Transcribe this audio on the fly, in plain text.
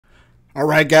All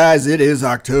right, guys, it is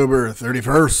October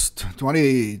 31st,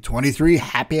 2023.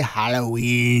 Happy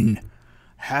Halloween.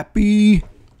 Happy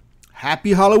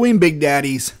Halloween, Big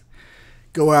Daddies.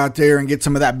 Go out there and get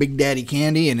some of that Big Daddy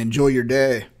candy and enjoy your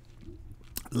day.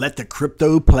 Let the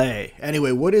crypto play.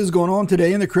 Anyway, what is going on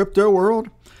today in the crypto world?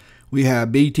 We have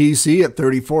BTC at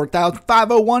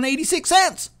 34,501.86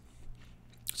 cents.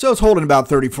 So it's holding about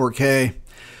 34K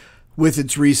with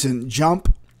its recent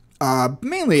jump.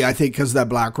 Mainly, I think, because of that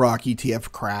BlackRock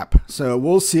ETF crap. So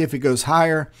we'll see if it goes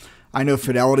higher. I know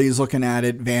Fidelity is looking at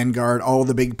it. Vanguard, all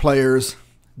the big players,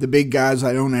 the big guys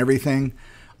that own everything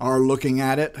are looking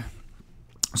at it.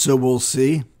 So we'll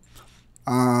see.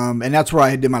 And that's where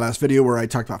I did my last video where I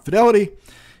talked about Fidelity.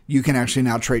 You can actually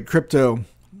now trade crypto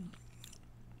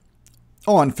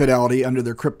on Fidelity under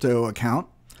their crypto account.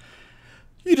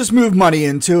 You just move money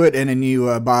into it, and then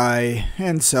you buy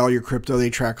and sell your crypto.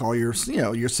 They track all your,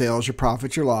 your sales, your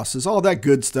profits, your losses, all that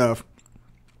good stuff.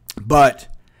 But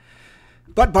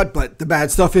the bad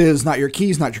stuff is not your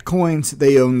keys, not your coins.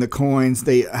 They own the coins.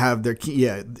 They have their key.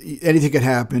 Yeah, anything could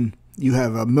happen. You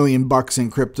have $1 million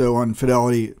in crypto on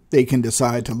Fidelity. They can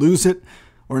decide to lose it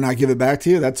or not give it back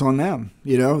to you. That's on them.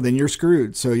 Then you're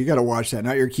screwed. So you got to watch that.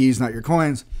 Not your keys, not your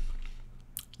coins.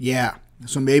 Yeah.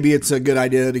 So maybe it's a good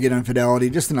idea to get on Fidelity.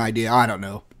 Just an idea. I don't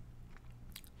know.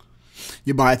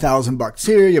 You buy $1,000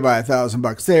 here. You buy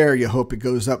 $1,000 there. You hope it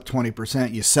goes up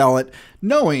 20%. You sell it,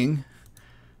 knowing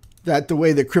that the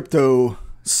way the crypto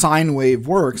sine wave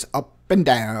works, up and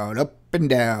down, up and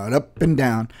down, up and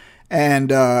down.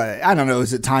 And I don't know.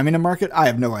 Is it timing the market? I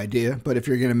have no idea. But if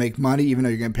you're going to make money, even though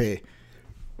you're going to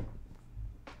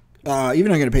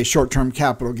pay, short-term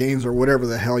capital gains or whatever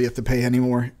the hell you have to pay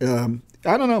anymore.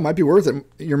 I don't know. It might be worth it.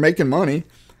 You're making money.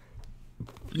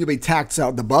 You'll be taxed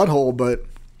out the butthole, but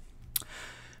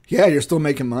yeah, you're still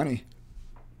making money.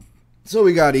 So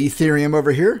we got Ethereum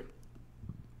over here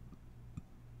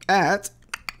at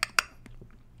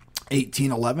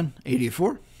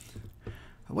 1811.84.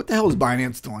 What the hell is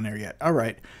Binance still on there yet? All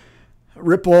right.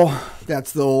 Ripple,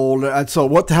 that's the old. So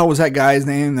what the hell was that guy's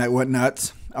name that went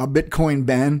nuts? Bitcoin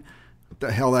Ben. What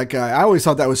the hell, that guy? I always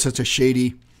thought that was such a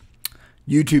shady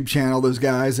YouTube channel, those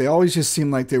guys. They always just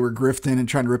seemed like they were grifting and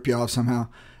trying to rip you off somehow.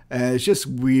 It's just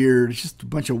weird. It's just a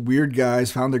bunch of weird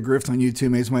guys found a grift on YouTube,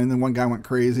 made some money, and then one guy went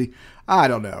crazy. I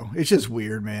don't know. It's just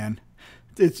weird, man.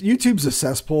 YouTube's a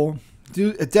cesspool.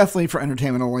 Definitely for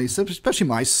entertainment only, especially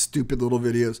my stupid little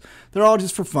videos. They're all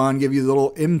just for fun, give you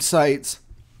little insights.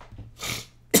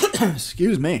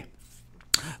 Excuse me.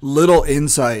 Little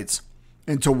insights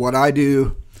into what I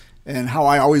do and how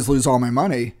I always lose all my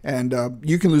money. And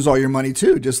you can lose all your money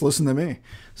too. Just listen to me.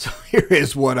 So here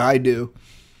is what I do.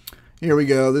 Here we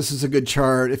go. This is a good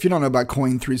chart. If you don't know about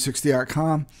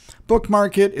coin360.com,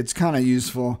 bookmark it. It's kind of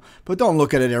useful. But don't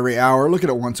look at it every hour. Look at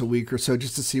it once a week or so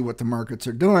just to see what the markets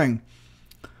are doing.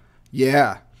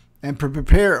 Yeah. And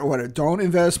prepare. Don't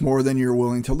invest more than you're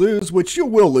willing to lose, which you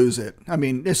will lose it. I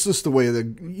mean, it's just the way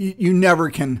you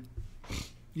never can.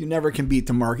 You never can beat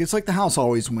the market. It's like the house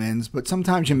always wins, but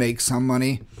sometimes you make some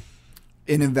money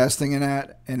in investing in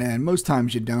that, and then most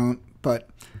times you don't. But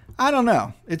I don't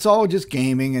know. It's all just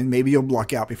gaming, and maybe you'll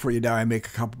luck out before you die and make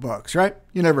a couple bucks, right?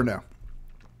 You never know.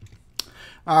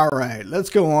 All right, let's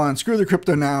go on. Screw the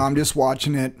crypto now. I'm just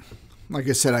watching it. Like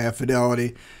I said, I have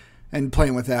Fidelity and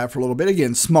playing with that for a little bit.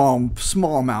 Again, small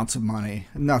amounts of money,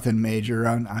 nothing major.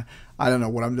 I don't know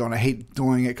what I'm doing. I hate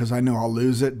doing it because I know I'll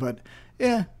lose it, but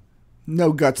yeah.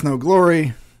 No guts, no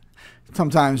glory.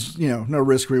 Sometimes, no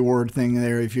risk reward thing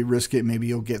there. If you risk it, maybe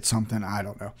you'll get something. I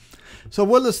don't know. So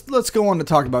let's go on to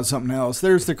talk about something else.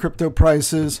 There's the crypto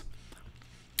prices.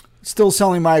 Still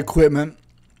selling my equipment,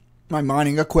 my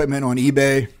mining equipment on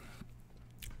eBay.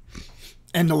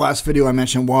 And the last video I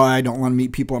mentioned why I don't want to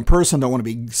meet people in person, don't want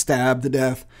to be stabbed to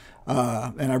death.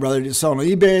 And I'd rather just sell on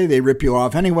eBay. They rip you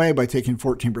off anyway by taking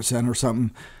 14% or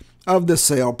something of the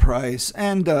sale price.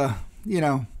 And,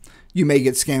 you may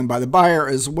get scammed by the buyer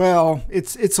as well.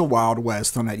 It's a wild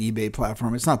west on that eBay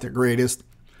platform. It's not the greatest,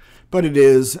 but it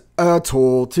is a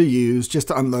tool to use just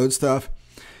to unload stuff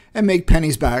and make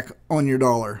pennies back on your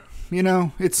dollar.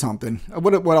 It's something.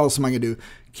 What else am I going to do?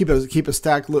 Keep a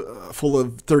stack full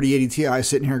of 3080 Ti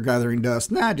sitting here gathering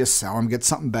dust? Nah, just sell them, get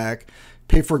something back,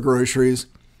 pay for groceries,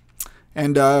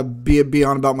 and be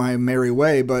on about my merry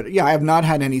way. But yeah, I have not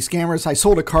had any scammers. I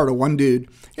sold a car to one dude,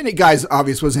 and the guy's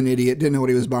obvious was an idiot, didn't know what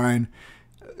he was buying.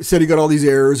 Said he got all these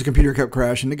errors, the computer kept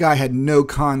crashing. The guy had no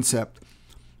concept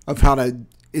of how to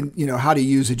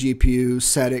use a GPU,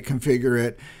 set it, configure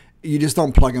it. You just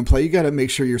don't plug and play. You got to make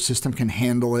sure your system can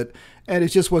handle it, and it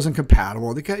just wasn't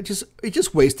compatible. The guy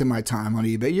just wasted my time on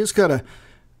eBay. You just gotta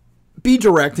be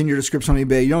direct in your description on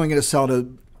eBay. You're only going to sell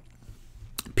to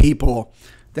people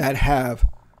that have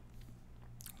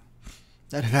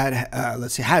had,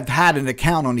 let's see, have had an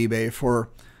account on eBay for,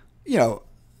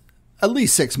 at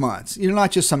least 6 months. You're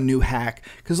not just some new hack,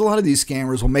 because a lot of these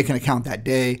scammers will make an account that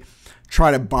day, try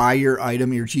to buy your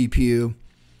item, your GPU,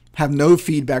 have no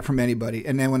feedback from anybody,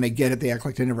 and then when they get it, they act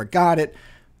like they never got it,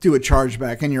 do a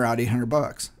chargeback, and you're out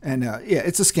 $800. And yeah,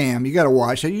 it's a scam. You got to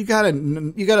watch it. You got to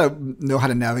know how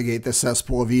to navigate the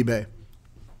cesspool of eBay.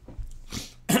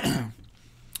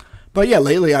 But yeah,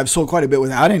 lately I've sold quite a bit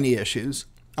without any issues.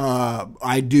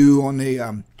 I do on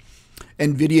the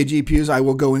NVIDIA GPUs. I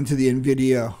will go into the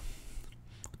NVIDIA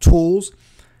tools,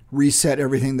 reset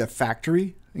everything to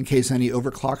factory in case any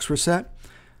overclocks were set,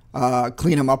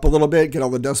 clean them up a little bit, get all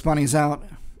the dust bunnies out,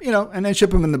 and then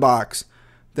ship them in the box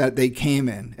that they came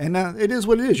in. And it is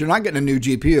what it is. You're not getting a new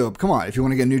GPU. Come on, if you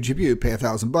want to get a new GPU, pay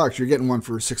 $1,000. You're getting one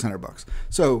for $600.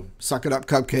 So suck it up,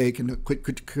 cupcake, and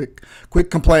quit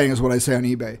complaining is what I say on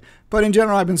eBay. But in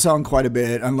general, I've been selling quite a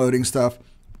bit, unloading stuff.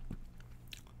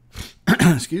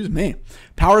 Excuse me.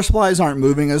 Power supplies aren't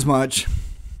moving as much.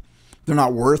 They're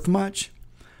not worth much.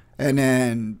 And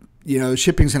then,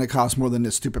 shipping's going to cost more than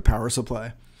this stupid power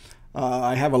supply.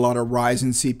 I have a lot of Ryzen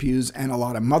CPUs and a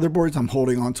lot of motherboards I'm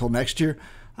holding on till next year.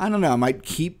 I don't know. I might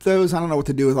keep those. I don't know what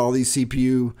to do with all these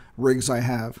CPU rigs I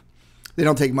have. They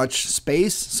don't take much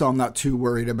space, so I'm not too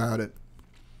worried about it.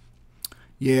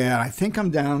 Yeah, I think I'm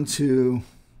down to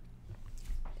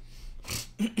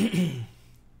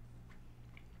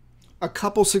a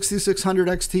couple 6600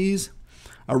 XTs,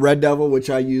 a Red Devil, which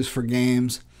I use for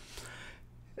games,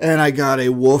 and I got a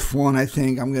Wolf one. I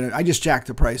think I just jacked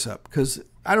the price up because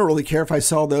I don't really care if I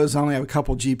sell those. I only have a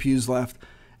couple GPUs left,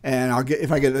 and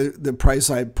if I get the price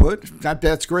I put,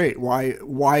 that's great.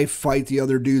 Why fight the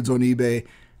other dudes on eBay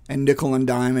and nickel and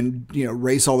dime and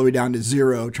race all the way down to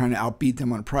zero trying to outbeat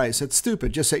them on price? That's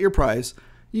stupid. Just set your price.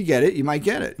 You get it, you might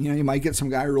get it. You might get some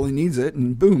guy who really needs it,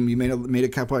 and boom, you made a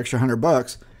couple extra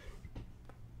 $100.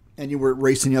 And you were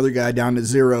racing the other guy down to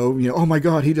zero. Oh my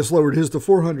God, he just lowered his to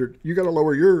 400. You got to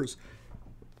lower yours.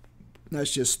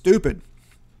 That's just stupid.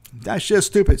 That's just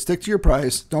stupid. Stick to your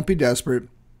price. Don't be desperate.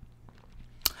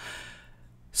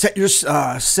 Set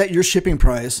your shipping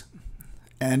price.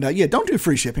 And yeah, don't do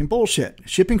free shipping. Bullshit.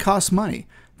 Shipping costs money.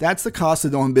 That's the cost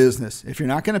of doing business. If you're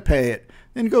not going to pay it,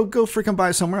 then go freaking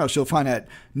buy somewhere else. You'll find that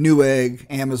Newegg,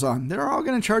 Amazon, they're all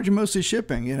going to charge you mostly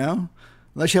shipping,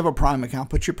 Unless you have a Prime account,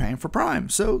 but you're paying for Prime.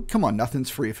 So come on, nothing's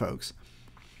free, folks.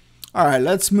 All right,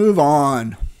 let's move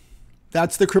on.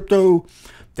 That's the crypto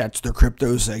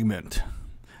segment.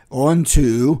 On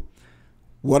to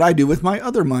what I do with my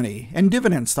other money and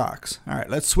dividend stocks. All right,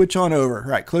 let's switch on over. All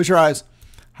right, close your eyes.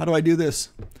 How do I do this?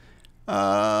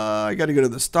 I got to go to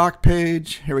the stock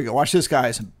page. Here we go. Watch this,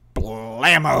 guys.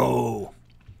 Blammo.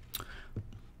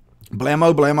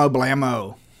 Blammo, blammo,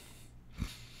 blammo.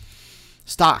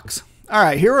 Stocks. All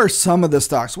right, here are some of the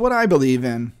stocks. What I believe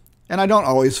in, and I don't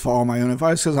always follow my own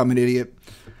advice because I'm an idiot,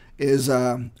 is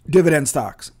dividend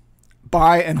stocks.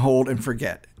 Buy and hold and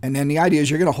forget. And then the idea is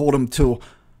you're going to hold them till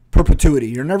perpetuity.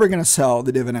 You're never going to sell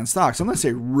the dividend stocks unless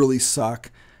they really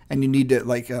suck and you need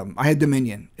to, I had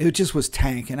Dominion. It just was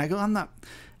tanking. I go,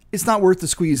 it's not worth the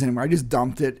squeeze anymore. I just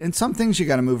dumped it. And some things you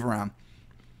got to move around.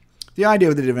 The idea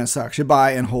with the dividend stocks, you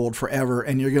buy and hold forever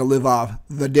and you're going to live off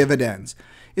the dividends.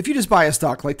 If you just buy a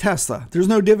stock like Tesla, there's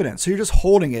no dividend. So you're just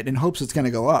holding it in hopes it's going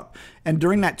to go up. And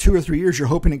during that 2 or 3 years, you're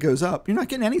hoping it goes up. You're not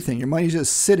getting anything. Your money's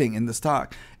just sitting in the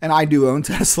stock. And I do own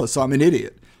Tesla, so I'm an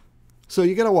idiot. So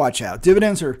you got to watch out.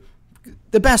 Dividends are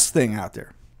the best thing out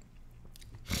there.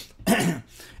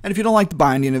 And if you don't like to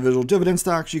buy the individual dividend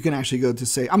stocks, you can actually go to,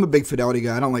 say, I'm a big Fidelity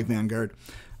guy. I don't like Vanguard.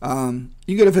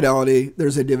 You go to Fidelity.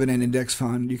 There's a dividend index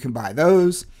fund. You can buy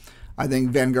those. I think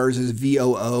Vanguard's is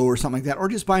VOO or something like that, or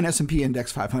just buy an S&P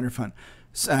Index 500 fund.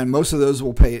 And most of those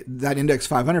will pay, that Index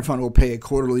 500 fund will pay a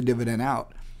quarterly dividend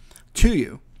out to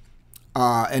you.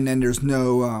 And then there's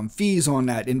no fees on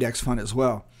that index fund as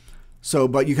well. So,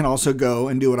 but you can also go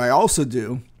and do what I also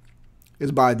do,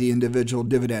 is buy the individual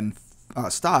dividend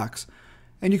stocks.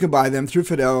 And you can buy them through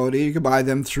Fidelity. You can buy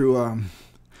them through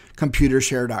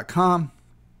computershare.com.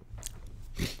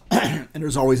 And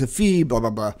there's always a fee, blah,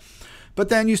 blah, blah. But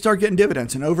then you start getting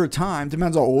dividends. And over time,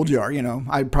 depends how old you are.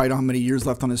 I probably don't have many years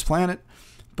left on this planet.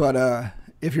 But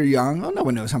if you're young, well, no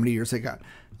one knows how many years they got.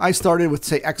 I started with,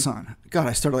 say, Exxon. God,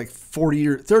 I started like 30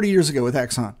 years ago with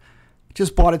Exxon.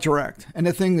 Just bought it direct. And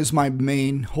the thing is my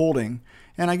main holding.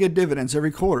 And I get dividends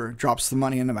every quarter. It drops the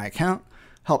money into my account,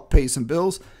 help pay some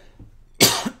bills.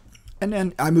 And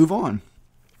then I move on.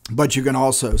 But you can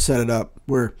also set it up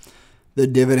where the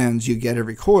dividends you get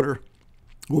every quarter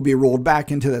will be rolled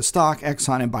back into the stock,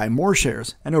 Exxon, and buy more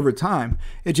shares. And over time,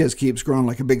 it just keeps growing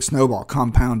like a big snowball,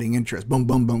 compounding interest. Boom,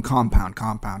 boom, boom, compound,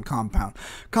 compound, compound,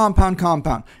 compound,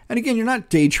 compound. And again, you're not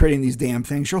day trading these damn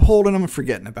things. You're holding them and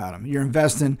forgetting about them. You're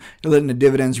investing, you're letting the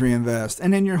dividends reinvest.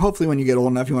 And then you're hopefully when you get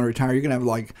old enough, you want to retire, you're going to have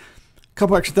like a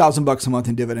couple extra $1,000 a month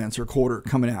in dividends or a quarter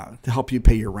coming out to help you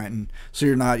pay your rent. And so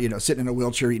you're not, sitting in a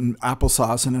wheelchair eating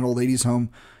applesauce in an old lady's home,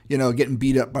 getting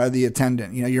beat up by the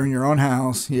attendant. You're in your own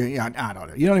house. I don't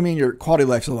know. You know what I mean? Your quality of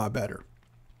life's a lot better.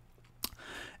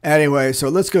 Anyway, so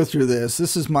let's go through this.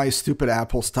 This is my stupid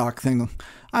Apple stock thing.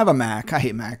 I have a Mac. I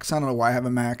hate Macs. I don't know why I have a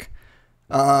Mac.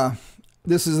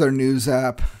 This is their news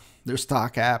app, their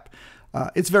stock app.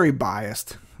 It's very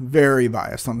biased on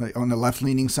the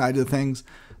left-leaning side of things.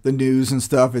 The news and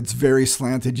stuff, it's very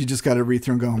slanted. You just got to read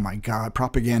through and go, oh my God,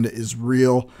 propaganda is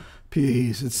real.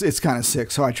 Peace. It's kind of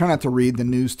sick. So I try not to read the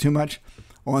news too much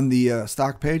on the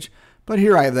stock page. But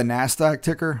here I have the NASDAQ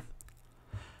ticker.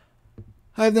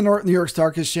 I have the New York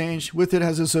Stock Exchange. With it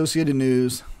has Associated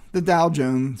News. The Dow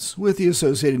Jones with the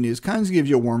Associated News. Kind of gives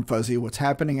you a warm fuzzy of what's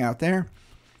happening out there.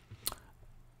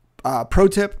 Pro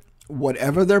tip,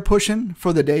 whatever they're pushing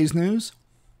for the day's news,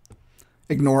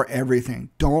 ignore everything.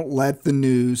 Don't let the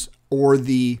news or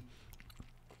who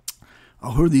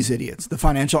are these idiots? The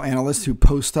financial analysts who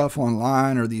post stuff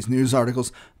online or these news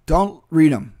articles. Don't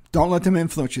read them. Don't let them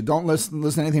influence you. Don't listen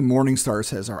to anything Morningstar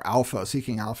says or Alpha,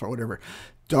 Seeking Alpha, whatever.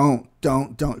 Don't.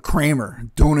 Kramer.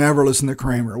 Don't ever listen to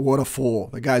Kramer. What a fool.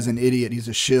 The guy's an idiot. He's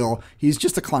a shill. He's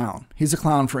just a clown. He's a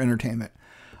clown for entertainment.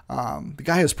 The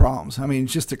guy has problems. I mean,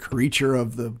 it's just a creature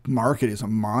of the market. He's a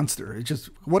monster. It's just,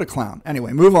 what a clown.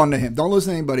 Anyway, move on to him. Don't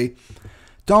listen to anybody.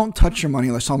 Don't touch your money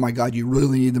unless, oh my God, you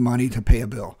really need the money to pay a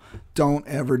bill. Don't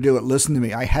ever do it. Listen to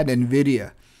me. I had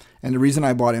NVIDIA. And the reason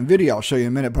I bought NVIDIA, I'll show you in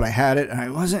a minute, but I had it and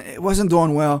it wasn't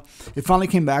doing well. It finally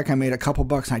came back. I made a couple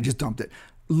bucks and I just dumped it.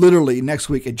 Literally next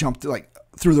week, it jumped like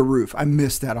through the roof. I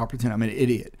missed that opportunity. I'm an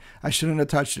idiot. I shouldn't have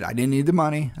touched it. I didn't need the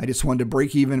money. I just wanted to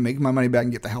break even, make my money back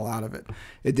and get the hell out of it.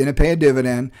 It didn't pay a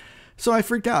dividend. So I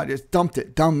freaked out. Just dumped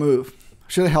it. Dumb move.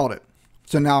 Should have held it.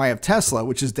 So now I have Tesla,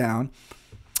 which is down.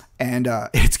 And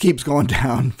it keeps going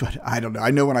down. But I don't know.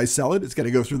 I know when I sell it, it's going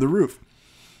to go through the roof.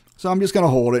 So I'm just going to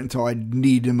hold it until I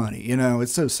need the money.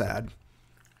 It's so sad.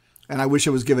 And I wish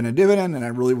it was given a dividend and I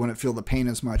really wouldn't feel the pain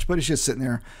as much. But it's just sitting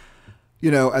there,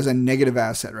 as a negative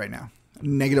asset right now.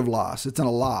 Negative loss. It's in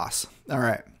a loss. All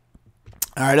right,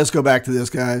 let's go back to this,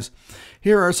 guys.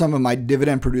 Here are some of my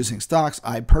dividend producing stocks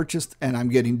I purchased and I'm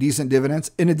getting decent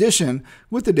dividends. In addition,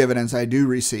 with the dividends I do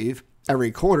receive every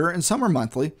quarter and some are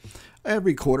monthly,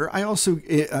 every quarter, I also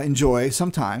enjoy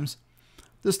sometimes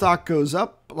the stock goes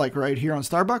up like right here on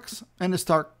Starbucks and the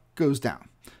stock goes down.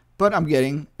 But I'm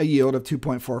getting a yield of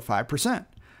 2.45%.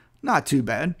 Not too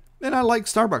bad. And I like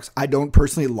Starbucks. I don't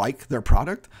personally like their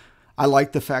product. I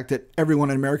like the fact that everyone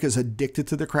in America is addicted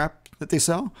to the crap that they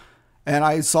sell. And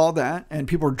I saw that, and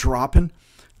people are dropping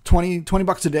 20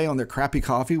 bucks a day on their crappy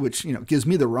coffee, which, gives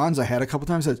me the runs. I had a couple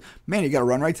times. Says, man, you got to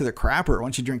run right to the crapper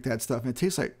once you drink that stuff. And it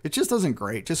tastes like, it just doesn't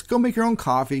great. Just go make your own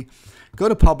coffee. Go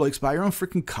to Publix, buy your own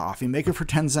freaking coffee. Make it for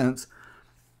 10 cents.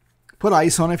 Put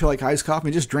ice on it if you like iced coffee.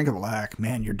 Just drink it black.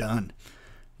 Man, you're done.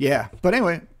 Yeah. But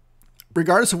anyway,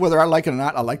 regardless of whether I like it or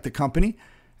not, I like the company.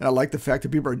 And I like the fact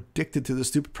that people are addicted to the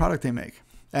stupid product they make.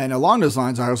 And along those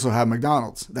lines, I also have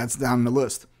McDonald's. That's down the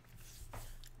list.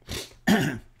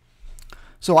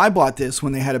 So I bought this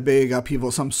when they had a big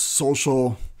upheaval, some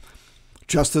social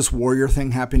justice warrior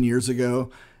thing happened years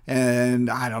ago. And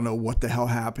I don't know what the hell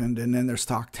happened. And then their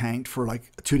stock tanked for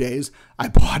like 2 days. I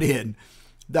bought in.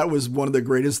 That was one of the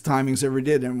greatest timings I ever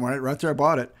did. And right after I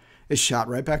bought it, it shot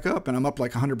right back up. And I'm up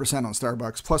like 100% on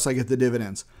Starbucks. Plus I get the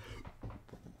dividends.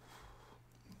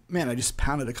 Man, I just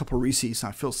pounded a couple Reese's and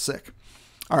I feel sick.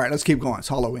 All right, let's keep going. It's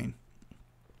Halloween.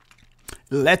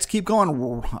 Let's keep going.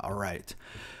 All right.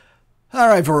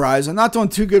 Verizon. Not doing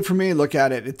too good for me. Look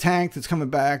at it. It tanked. It's coming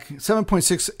back.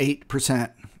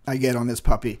 7.68% I get on this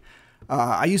puppy.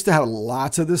 I used to have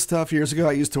lots of this stuff years ago.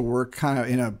 I used to work kind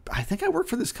of I think I worked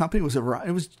for this company. It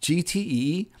was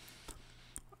GTE,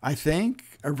 I think,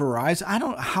 or Verizon. I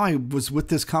don't know how I was with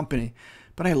this company.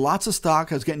 But I had lots of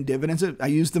stock. I was getting dividends. I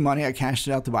used the money. I cashed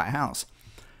it out to buy a house.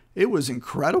 It was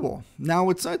incredible. Now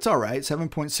it's all right.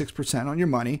 7.6% on your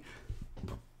money.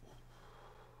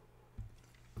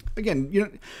 Again,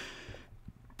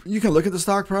 you can look at the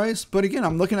stock price, but again,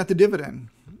 I'm looking at the dividend.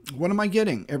 What am I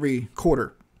getting every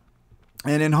quarter?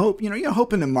 And in hope, you're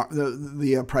hoping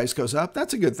the price goes up.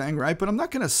 That's a good thing, right? But I'm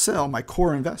not going to sell my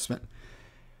core investment.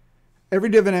 Every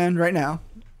dividend right now,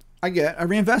 I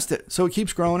reinvest it. So it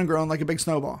keeps growing and growing like a big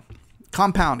snowball.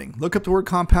 Compounding. Look up the word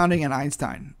compounding and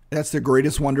Einstein. That's the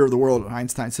greatest wonder of the world.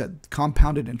 Einstein said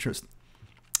compounded interest.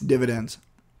 Dividends.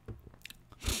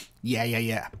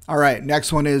 Yeah. All right.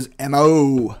 Next one is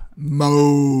Mo.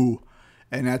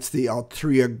 And that's the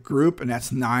Altria Group, and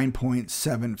that's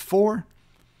 9.74.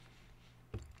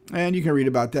 And you can read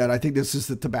about that. I think this is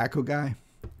the tobacco guy.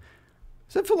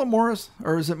 Is it Philip Morris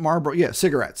or is it Marlboro? Yeah,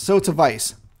 cigarettes. So it's a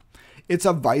Vice. It's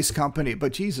a Vice company.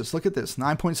 But Jesus, look at this.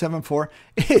 9.74.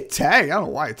 It tagged. I don't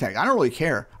know why it tagged. I don't really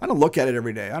care. I don't look at it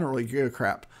every day. I don't really give a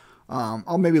crap.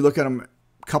 I'll maybe look at them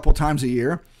a couple times a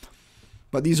year.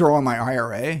 But these are all in my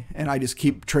IRA, and I just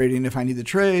keep trading if I need to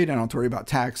trade. I don't have to worry about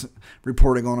tax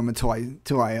reporting on them until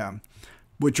I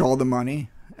withdraw the money,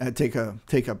 take a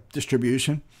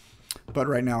distribution. But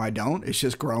right now I don't. It's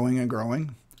just growing and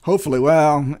growing. Hopefully,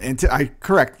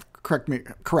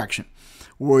 correction.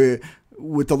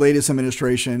 With the latest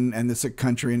administration and this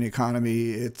country and the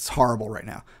economy, it's horrible right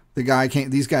now.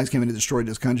 These guys came in and destroyed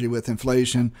this country with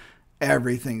inflation.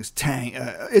 Everything's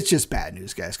it's just bad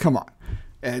news, guys. Come on.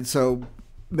 And so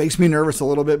makes me nervous a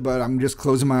little bit, but I'm just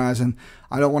closing my eyes, and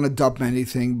I don't want to dump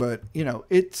anything, but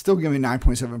it's still giving me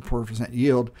 9.74%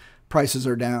 yield. Prices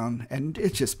are down, and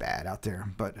it's just bad out there.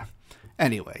 But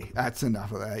anyway, that's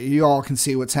enough of that. You all can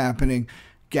see what's happening.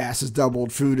 Gas has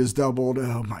doubled, food has doubled.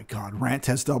 Oh my God, rent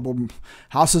has doubled.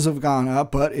 Houses have gone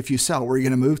up, but if you sell, where are you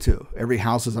going to move to? Every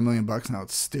house is $1 million now.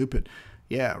 It's stupid.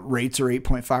 Yeah, rates are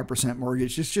 8.5%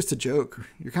 mortgage. It's just a joke.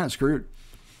 You're kind of screwed.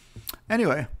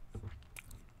 Anyway.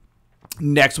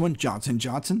 Next one, Johnson &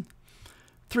 Johnson,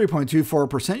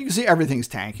 3.24%. You can see everything's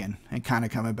tanking and kind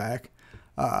of coming back.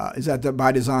 Is that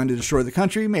by design to destroy the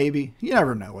country? Maybe. You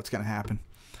never know what's going to happen.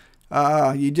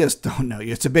 You just don't know.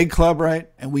 It's a big club, right?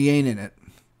 And we ain't in it.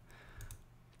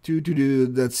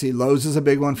 Let's see. Lowe's is a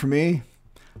big one for me.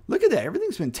 Look at that.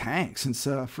 Everything's been tanked since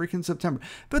freaking September.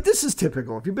 But this is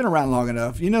typical. If you've been around long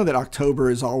enough, you know that October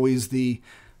is always the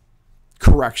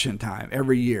correction time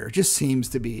every year. It just seems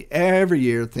to be every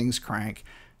year things crank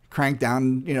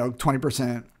down,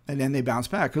 20%, and then they bounce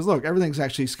back. Because look, everything's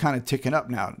actually kind of ticking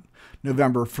up now.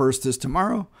 November 1st is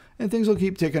tomorrow, and things will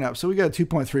keep ticking up. So we got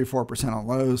 2.34% on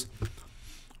Lowe's.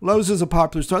 Lowe's is a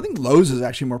popular store. I think Lowe's is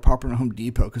actually more popular than Home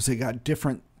Depot because they got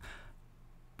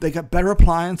better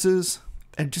appliances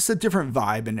and just a different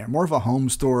vibe in there. More of a home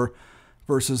store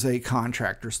versus a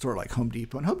contractor store like Home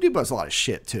Depot. And Home Depot has a lot of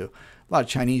shit too. A lot of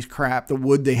Chinese crap. The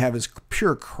wood they have is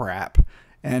pure crap.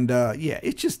 And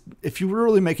it's just, if you're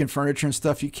really making furniture and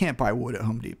stuff, you can't buy wood at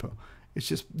Home Depot. It's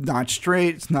just not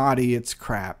straight. It's naughty. It's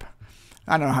crap.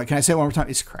 I don't know how. Can I say it one more time?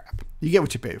 It's crap. You get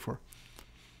what you pay for.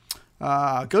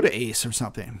 Go to Ace or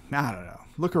something. I don't know.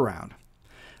 Look around.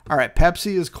 All right.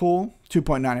 Pepsi is cool.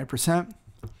 2.98%.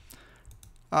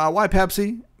 Why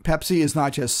Pepsi? Pepsi is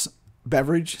not just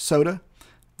beverage soda.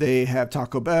 They have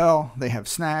Taco Bell. They have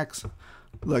snacks.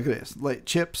 Look at this. Like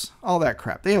chips. All that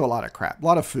crap. They have a lot of crap. A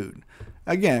lot of food.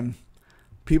 Again,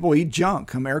 people eat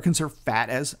junk. Americans are fat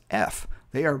as F.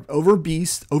 They are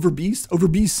obese,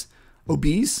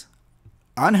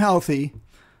 unhealthy.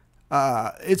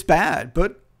 It's bad.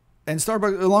 And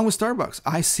Starbucks, along with Starbucks,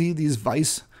 I see these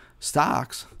Vice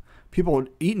stocks, people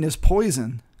eating this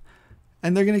poison,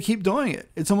 and they're going to keep doing it.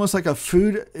 It's almost like a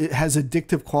food. It has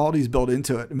addictive qualities built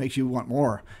into it. It makes you want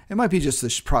more. It might be just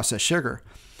the processed sugar.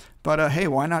 But hey,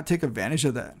 why not take advantage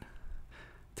of that?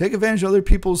 Take advantage of other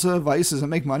people's vices and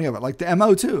make money of it. Like the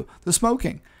MO2, the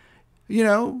smoking.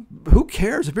 Who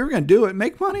cares? If you're going to do it,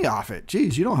 make money off it.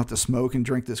 Jeez, you don't have to smoke and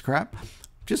drink this crap.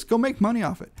 Just go make money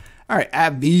off it. All right,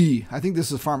 AbbVie. I think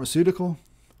this is pharmaceutical.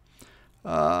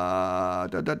 My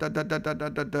God,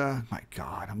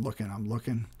 I'm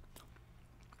looking.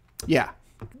 Yeah,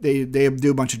 they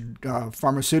do a bunch of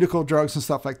pharmaceutical drugs and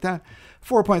stuff like that.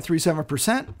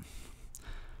 4.37%.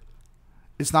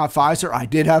 It's not Pfizer. I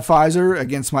did have Pfizer.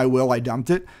 Against my will, I dumped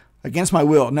it. Against my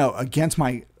will. No, against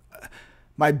my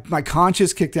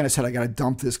conscience kicked in. I said, I got to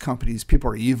dump this company. These people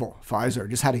are evil. Pfizer.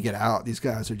 Just had to get out. These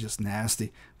guys are just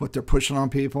nasty. What they're pushing on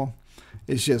people.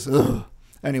 It's just, ugh.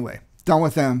 Anyway, done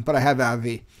with them. But I have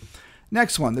AbbVie.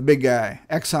 Next one, the big guy.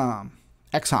 ExxonMobil.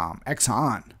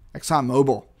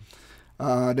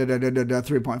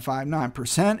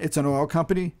 3.59%. It's an oil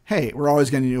company. Hey, we're always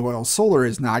going to need oil. Solar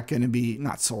is not going to be,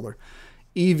 not solar.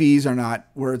 EVs are not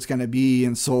where it's going to be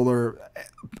in solar.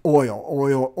 Oil.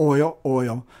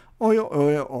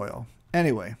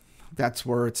 Anyway, that's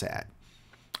where it's at.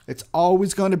 It's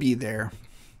always going to be there.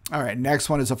 All right, next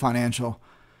one is a financial.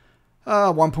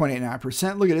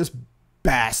 1.89%. Look at this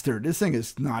bastard. This thing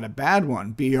is not a bad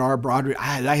one. BR, Broadway.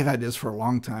 I have had this for a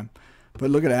long time. But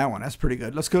look at that one. That's pretty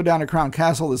good. Let's go down to Crown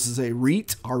Castle. This is a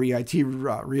REIT, R-E-I-T,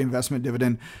 reinvestment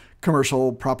dividend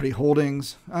Commercial property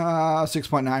holdings,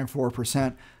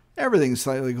 6.94%. Everything's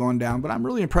slightly going down, but I'm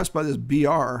really impressed by this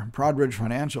BR, Broadridge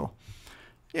Financial.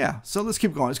 Yeah, so let's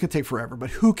keep going. It's going to take forever, but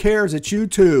who cares? It's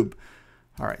YouTube.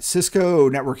 All right, Cisco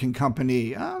networking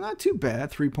company, not too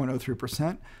bad,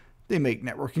 3.03%. They make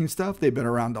networking stuff. They've been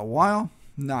around a while.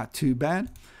 Not too bad.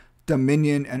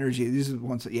 Dominion Energy. These are the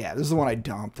ones. This is the one I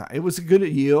dumped. It was a good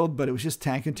yield, but it was just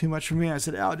tanking too much for me. I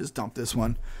said, I'll just dump this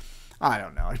one. I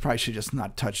don't know. I probably should just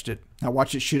not touched it. I'll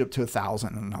watch it shoot up to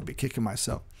 1,000 and I'll be kicking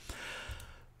myself.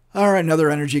 All right, another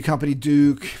energy company,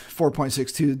 Duke,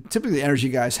 4.62. Typically, the energy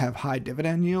guys have high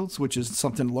dividend yields, which is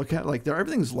something to look at. Like,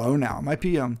 everything's low now. It might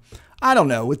be, I don't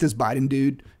know, with this Biden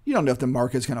dude, you don't know if the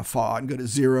market's going to fall and go to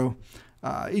zero.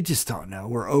 You just don't know.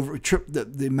 We're over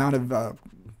the amount of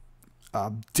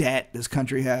debt this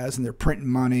country has, and they're printing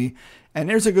money. And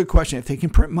there's a good question. If they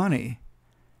can print money,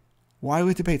 why do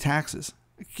we have to pay taxes?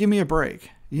 Give me a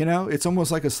break. It's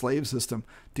almost like a slave system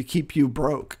to keep you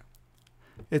broke.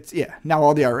 Now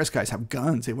all the IRS guys have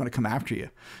guns. They want to come after you.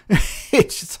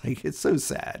 It's just like, it's so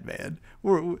sad, man.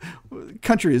 The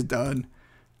country is done.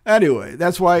 Anyway,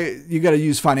 that's why you got to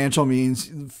use financial means.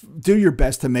 Do your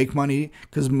best to make money,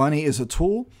 because money is a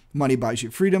tool. Money buys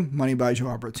you freedom. Money buys you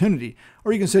opportunity.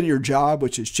 Or you can sit at your job,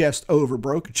 which is just over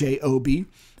broke, J-O-B,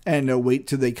 and wait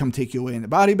till they come take you away in the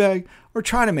body bag, or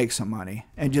try to make some money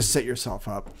and just set yourself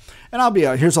up. And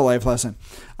here's a life lesson.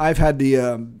 I've had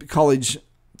the college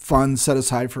funds set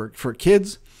aside for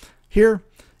kids here,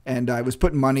 and I was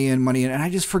putting money in, and I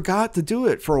just forgot to do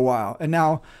it for a while. And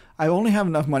now I only have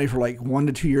enough money for like 1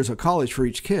 to 2 years of college for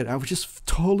each kid. I just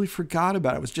totally forgot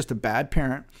about it. I was just a bad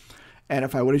parent. And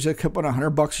if I would have just kept on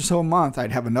 $100 or so a month,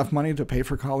 I'd have enough money to pay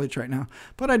for college right now.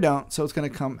 But I don't. So it's going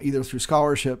to come either through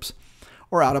scholarships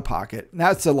or out of pocket. And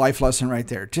that's a life lesson right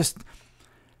there. Just,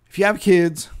 if you have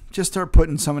kids, just start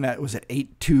putting some of that. Was it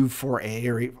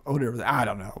 824A or whatever? I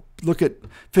don't know. Look at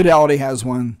Fidelity has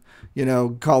one,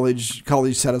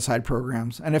 college set aside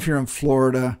programs. And if you're in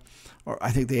Florida, or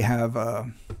I think they have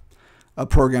a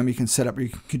program you can set up where you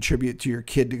can contribute to your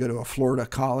kid to go to a Florida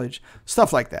college,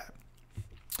 stuff like that.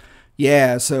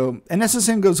 Yeah, so, and that's the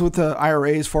same goes with the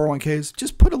IRAs, 401ks.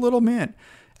 Just put a little in.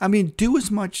 I mean, do as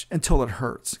much until it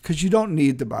hurts, because you don't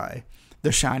need to buy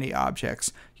the shiny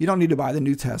objects. You don't need to buy the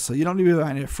new Tesla. You don't need to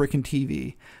buy a freaking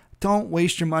TV. Don't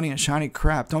waste your money on shiny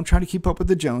crap. Don't try to keep up with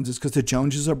the Joneses, because the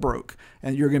Joneses are broke,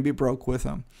 and you're going to be broke with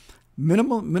them. Being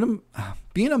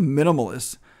a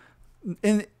minimalist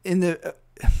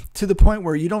to the point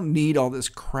where you don't need all this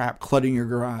crap cluttering your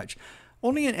garage.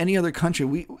 Only in any other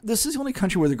country, this is the only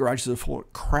country where the garages are full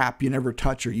of crap you never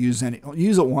touch or use it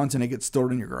once and it gets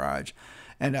stored in your garage.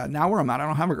 And now where I'm at, I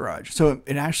don't have a garage. So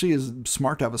it actually is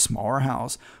smart to have a smaller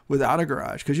house without a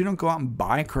garage, because you don't go out and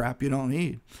buy crap you don't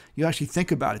need. You actually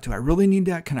think about it. Do I really need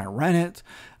that? Can I rent it?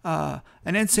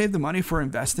 And then save the money for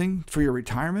investing for your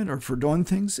retirement or for doing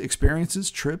things, experiences,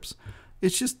 trips.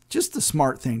 It's just the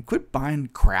smart thing. Quit buying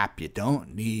crap you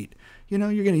don't need. You're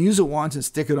going to use it once and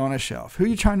stick it on a shelf. Who are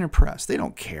you trying to impress? They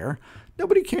don't care.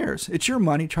 Nobody cares. It's your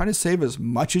money. Try to save as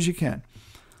much as you can.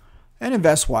 And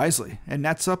invest wisely. And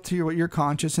that's up to your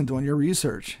conscience and doing your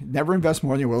research. Never invest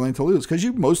more than you're willing to lose, because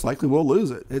you most likely will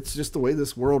lose it. It's just the way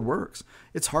this world works.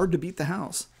 It's hard to beat the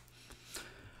house.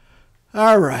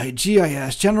 All right,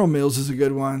 GIS, General Mills is a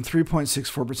good one,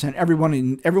 3.64%.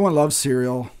 Everyone loves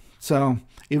cereal. So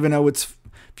even though if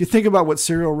you think about what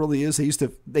cereal really is,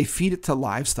 they feed it to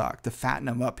livestock to fatten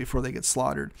them up before they get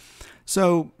slaughtered.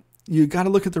 So you got to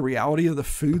look at the reality of the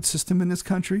food system in this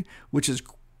country, which is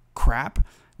crap.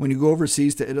 When you go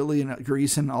overseas to Italy and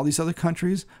Greece and all these other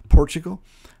countries, Portugal,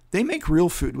 they make real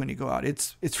food when you go out.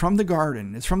 It's from the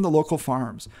garden. It's from the local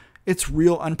farms. It's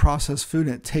real unprocessed food,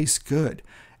 and it tastes good.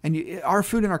 And our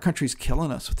food in our country is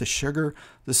killing us with the sugar,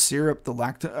 the syrup, the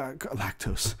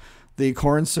lactose, the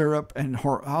corn syrup, and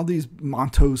all these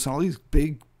Montos, all these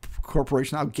big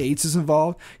corporations. Now Gates is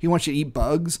involved. He wants you to eat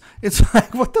bugs. It's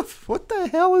like, what the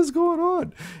hell is going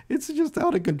on? It's just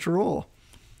out of control.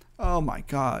 Oh my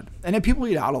God. And then people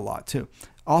eat out a lot too.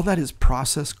 All that is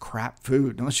processed crap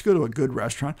food, unless you go to a good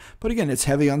restaurant. But again, it's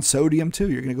heavy on sodium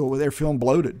too. You're going to go over there feeling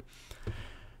bloated.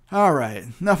 All right,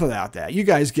 enough about that. You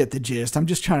guys get the gist. I'm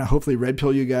just trying to hopefully red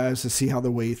pill you guys to see how the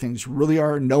way things really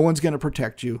are. No one's going to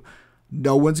protect you.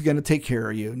 No one's going to take care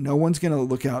of you. No one's going to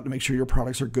look out to make sure your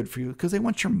products are good for you, because they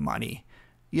want your money.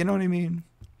 You know what I mean?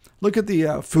 Look at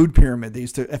the food pyramid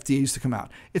FDA used to come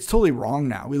out. It's totally wrong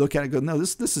now. We look at it and go, no,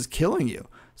 this is killing you.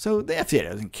 So the FDA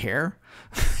doesn't care.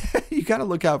 You got to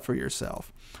look out for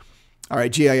yourself. All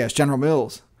right, GIS, General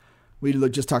Mills. We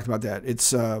just talked about that.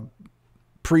 It's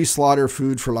pre-slaughter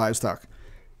food for livestock.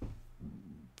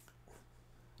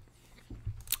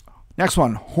 Next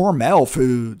one, Hormel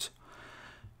Foods.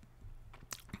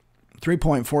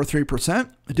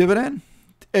 3.43% dividend.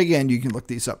 Again, you can look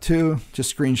these up too.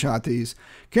 Just screenshot these.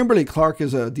 Kimberly-Clark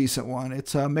is a decent one.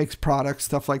 It makes products,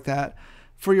 stuff like that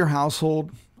for your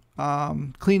household.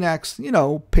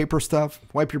 Kleenex, paper stuff,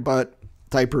 wipe your butt,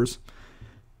 diapers.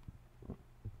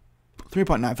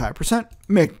 3.95%.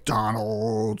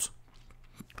 McDonald's.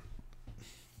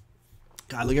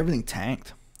 God, look, everything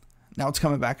tanked. Now it's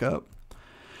coming back up.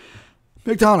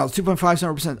 McDonald's,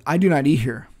 2.57%. I do not eat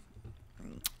here.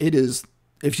 It is,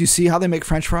 if you see how they make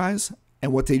French fries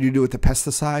and what they do with the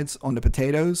pesticides on the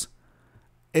potatoes,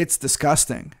 it's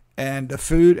disgusting. And the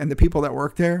food and the people that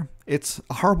work there, it's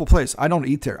a horrible place. I don't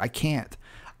eat there. I can't.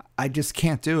 I just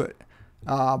can't do it.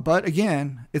 But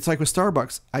again, it's like with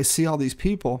Starbucks. I see all these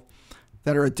people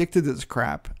that are addicted to this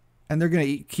crap, and they're going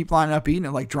to keep lining up eating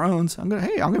it like drones. I'm going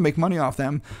to make money off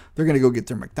them. They're going to go get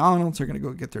their McDonald's. They're going to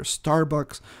go get their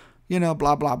Starbucks, blah,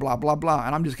 blah, blah, blah, blah.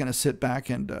 And I'm just going to sit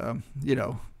back and,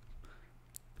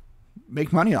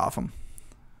 make money off them.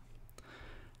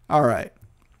 All right.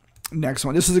 Next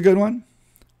one. This is a good one.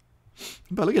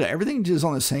 But look at it. Everything is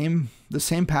on the same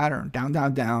pattern. Down,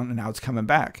 down, down. And now it's coming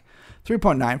back.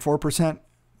 3.94%.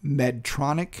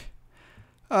 Medtronic.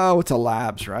 Oh, it's a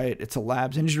labs, right? It's a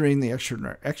labs. Engineering the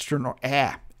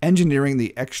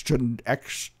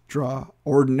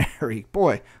extraordinary.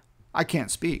 Boy, I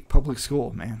can't speak. Public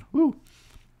school, man. Woo.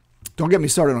 Don't get me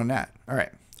started on that. All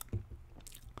right.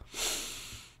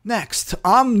 Next,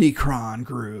 Omnicron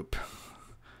Group.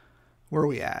 Where are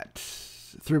we at?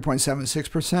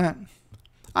 3.76%.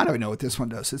 I don't even know what this one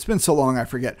does. It's been so long I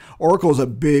forget. Oracle's a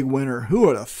big winner. Who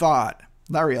would have thought?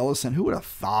 Larry Ellison, who would have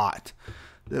thought?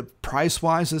 The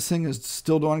price-wise, this thing is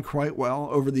still doing quite well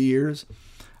over the years.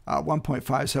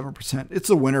 1.57%. It's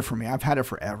a winner for me. I've had it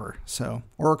forever. So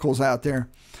Oracle's out there.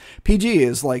 PG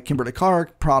is like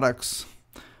Kimberly-Clark products,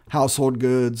 household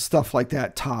goods, stuff like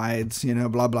that, Tides,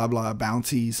 blah, blah, blah,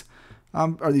 Bounties.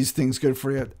 Are these things good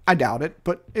for you? I doubt it,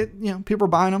 but people are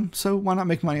buying them, so why not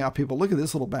make money off people? Look at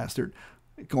this little bastard.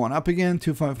 Going up again,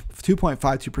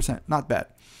 2.52%. Not bad.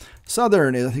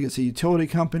 Southern, I think it's a utility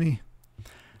company.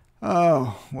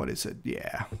 Oh, what is it?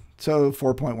 Yeah. So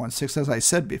 4.16, as I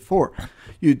said before.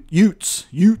 Utes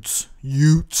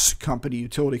company,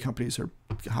 utility companies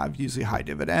have usually high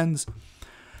dividends.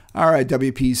 All right,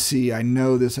 WPC, I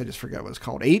know this. I just forgot what it's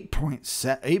called.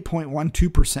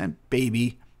 8.12%,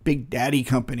 baby. Big daddy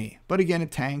company. But again, it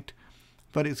tanked.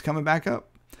 But it's coming back up.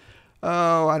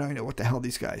 Oh, I don't even know what the hell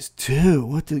these guys do.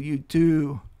 What do you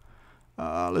do?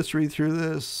 Let's read through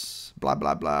this. Blah,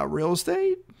 blah, blah. Real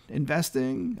estate?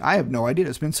 Investing? I have no idea.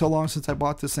 It's been so long since I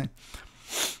bought this thing.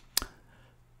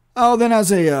 Oh, then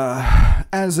as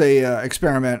a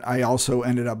experiment, I also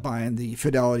ended up buying the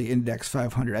Fidelity Index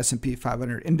 500, S&P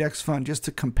 500 index fund just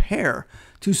to compare,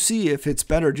 to see if it's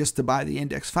better just to buy the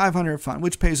Index 500 fund,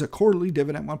 which pays a quarterly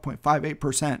dividend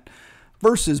 1.58%,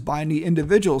 versus buying the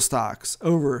individual stocks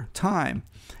over time.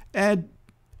 And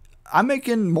I'm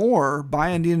making more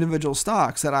buying the individual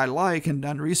stocks that I like and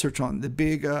done research on. The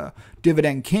big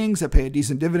dividend kings that pay a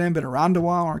decent dividend, been around a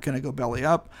while, aren't going to go belly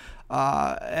up.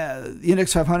 The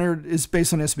Index 500 is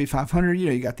based on S&P 500.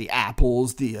 You got the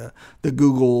Apples, the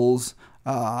Googles,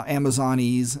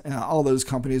 Amazonis, all those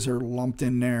companies are lumped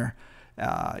in there.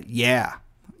 Yeah.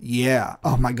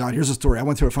 Oh my God, here's a story. I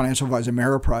went through a financial advisor,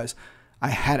 Ameriprise. I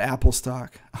had Apple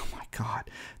stock. Oh my God.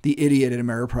 The idiot at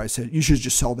Ameriprise said, you should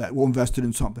just sell that. We'll invest it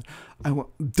in something.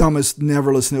 Dumbest,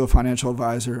 never listen to a financial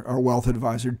advisor or wealth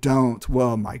advisor. Don't.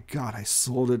 Well, my God, I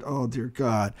sold it. Oh, dear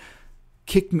God.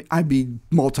 Kick me. I'd be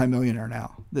multimillionaire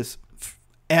now. This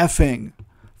effing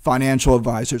financial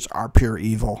advisors are pure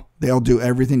evil. They'll do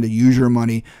everything to use your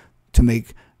money to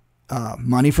make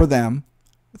money for them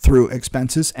through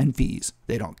expenses and fees.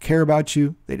 They don't care about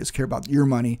you. They just care about your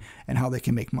money and how they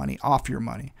can make money off your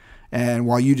money. And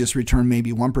while you just return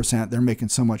maybe 1%, they're making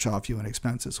so much off you in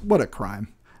expenses. What a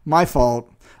crime. My fault.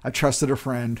 I trusted a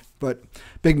friend, but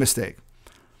big mistake.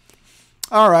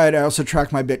 All right, I also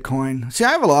track my Bitcoin. See,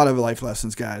 I have a lot of life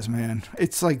lessons, guys, man.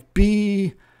 It's like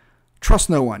trust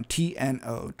no one,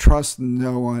 TNO, trust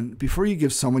no one. Before you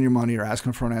give someone your money or ask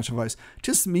them for financial advice,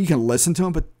 you can listen to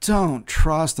them, but don't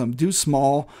trust them. Do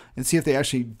small and see if they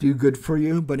actually do good for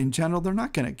you. But in general, they're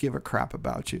not going to give a crap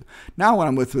about you. Now when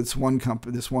I'm with this one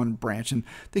company, this one branch, and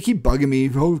they keep bugging me,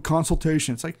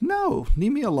 consultation. It's like, no,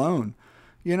 leave me alone.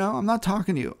 I'm not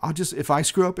talking to you. If I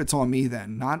screw up, it's on me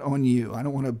then, not on you. I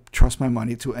don't want to trust my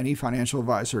money to any financial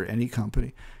advisor or any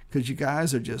company because you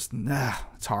guys are just,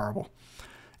 it's horrible.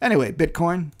 Anyway,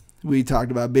 Bitcoin, we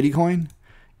talked about Bitcoin,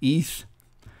 Ethereum.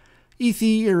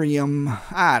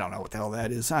 I don't know what the hell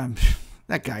that is.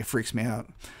 That guy freaks me out.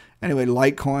 Anyway,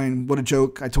 Litecoin, what a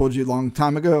joke. I told you a long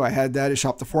time ago. I had that. It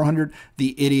shot to 400.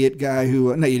 The idiot guy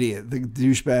who, not idiot, the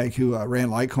douchebag who ran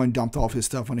Litecoin dumped off his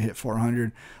stuff when it hit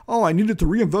 400. Oh, I needed to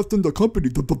reinvest in the company.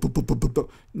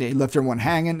 He left everyone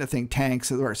hanging. The thing tanks.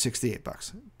 So they're at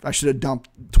 $68. I should have dumped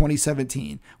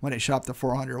 2017 when it shot to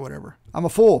 400 or whatever. I'm a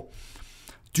fool.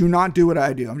 Do not do what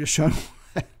I do. I'm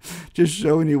just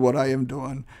showing you what I am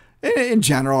doing. In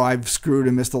general, I've screwed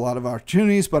and missed a lot of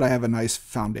opportunities, but I have a nice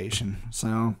foundation.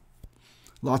 So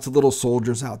lots of little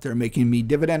soldiers out there making me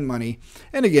dividend money.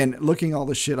 And again, looking at all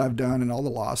the shit I've done and all the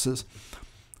losses,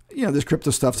 you know, this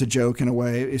crypto stuff's a joke in a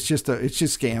way. It's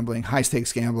just gambling, high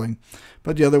stakes gambling.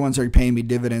 But the other ones are paying me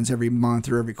dividends every month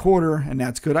or every quarter, and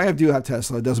that's good. I do have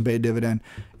Tesla. It doesn't pay a dividend.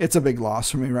 It's a big loss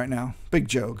for me right now. Big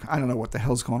joke. I don't know what the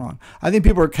hell's going on. I think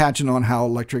people are catching on how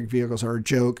electric vehicles are a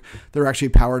joke. They're actually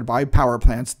powered by power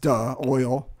plants,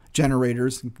 oil,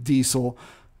 generators, diesel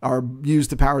are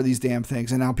used to power these damn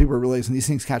things. And now people are realizing these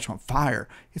things catch on fire.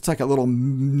 It's like a little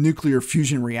nuclear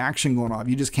fusion reaction going on.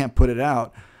 You just can't put it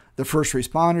out. The first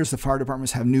responders, the fire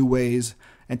departments have new ways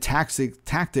and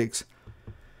tactics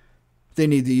they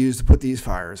need to use to put these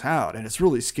fires out. And it's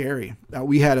really scary.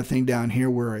 We had a thing down here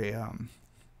where a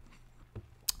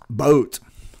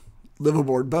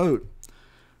liveaboard boat,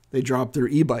 they dropped their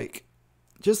e-bike,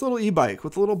 just a little e-bike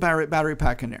with a little battery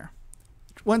pack in there.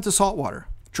 Went to salt water,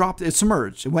 dropped it,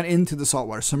 submerged. It went into the salt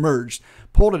water, submerged,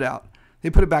 pulled it out. They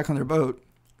put it back on their boat.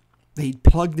 They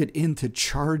plugged it in to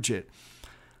charge it.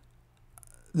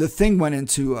 The thing went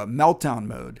into a meltdown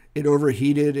mode. It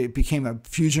overheated. It became a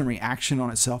fusion reaction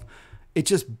on itself. It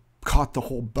just caught the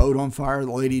whole boat on fire.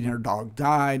 The lady and her dog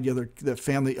died. Other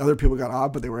people got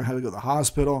out, but had to go to the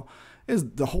hospital.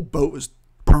 The whole boat was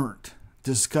burnt.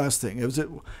 Disgusting. It was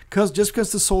just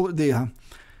because the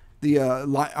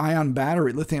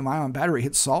lithium ion battery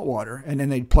hit salt water, and then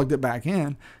they plugged it back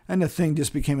in, and the thing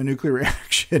just became a nuclear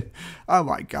reaction. Oh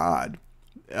my God.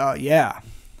 Yeah.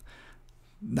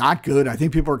 Not good. I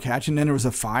think people are catching. Then there was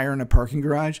a fire in a parking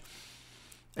garage,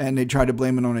 and they tried to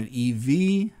blame it on an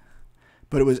EV,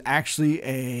 but it was actually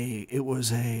I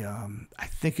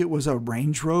think it was a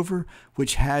Range Rover,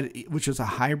 which was a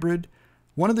hybrid.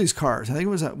 One of these cars, I think it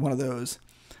was one of those,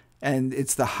 and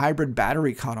it's the hybrid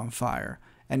battery caught on fire.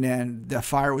 And then the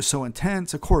fire was so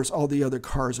intense, of course, all the other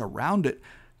cars around it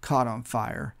caught on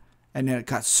fire. And then it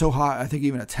got so hot, I think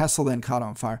even a Tesla then caught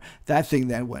on fire. That thing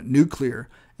then went nuclear,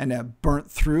 and that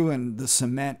burnt through and the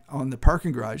cement on the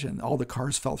parking garage, and all the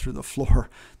cars fell through the floor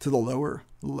to the lower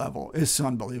level. It's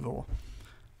unbelievable.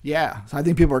 Yeah, so I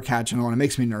think people are catching on. It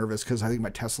makes me nervous because I think my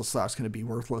Tesla stock's going to be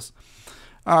worthless.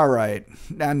 All right,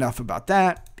 enough about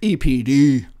that.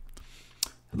 EPD.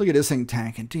 Look at this thing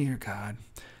tanking. Dear God.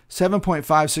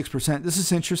 7.56%. This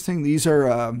is interesting. These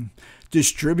are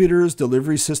distributors,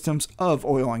 delivery systems of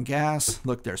oil and gas.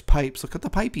 Look, there's pipes. Look at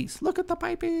the pipies. Look at the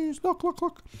pipies.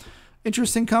 Look.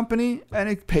 Interesting company, and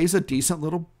it pays a decent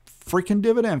little freaking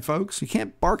dividend, folks. You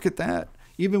can't bark at that.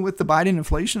 Even with the Biden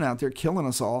inflation out there killing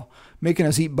us all, making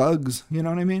us eat bugs. You know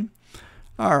what I mean?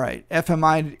 All right.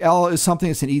 FMIL is something.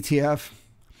 It's an ETF.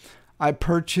 I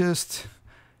purchased.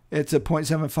 It's a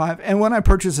 0.75. And when I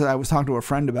purchased it, I was talking to a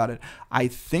friend about it. I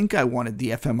think I wanted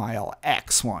the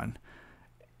FMILX one.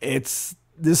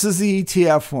 This is the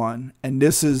ETF one, and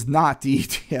this is not the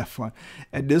ETF one.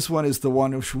 And this one is the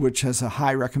one which has a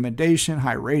high recommendation,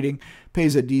 high rating,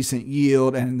 pays a decent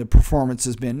yield, and the performance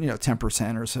has been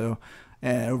 10% or so.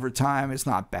 And over time, it's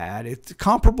not bad. It's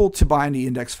comparable to buying the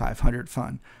Index 500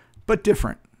 fund, but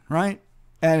different, right?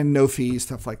 And no fees,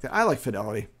 stuff like that. I like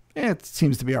Fidelity. It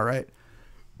seems to be all right.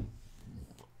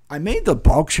 I made the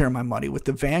bulk share of my money with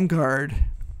the Vanguard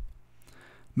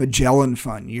Magellan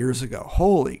Fund years ago.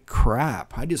 Holy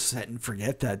crap. I just sat and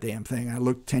forget that damn thing. I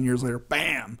looked 10 years later,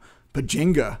 bam,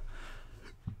 Pajinga.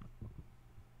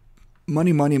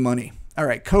 Money. All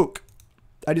right, Coke.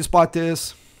 I just bought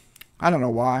this. I don't know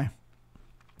why.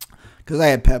 Because I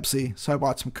had Pepsi, so I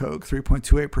bought some Coke,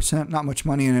 3.28%, not much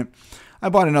money in it. I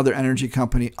bought another energy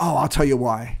company. Oh, I'll tell you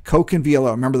why. Coke and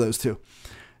VLO, remember those two.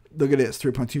 Look at this,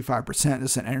 3.25%.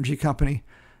 This is an energy company.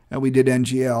 And we did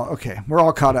NGL. Okay, we're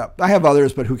all caught up. I have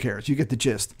others, but who cares? You get the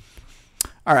gist.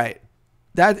 All right,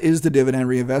 that is the dividend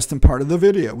reinvestment part of the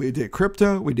video. We did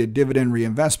crypto. We did dividend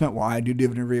reinvestment. Why I do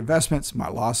dividend reinvestments, my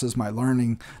losses, my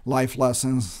learning, life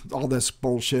lessons, all this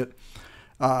bullshit,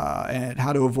 and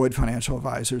how to avoid financial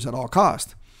advisors at all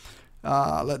costs.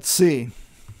 Let's see.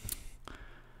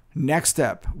 Next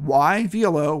step, why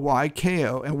VLO, why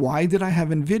KO, and why did I have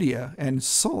NVIDIA and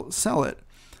sell it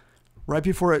right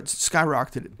before it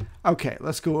skyrocketed? Okay,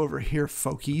 let's go over here,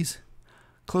 folkies.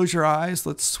 Close your eyes.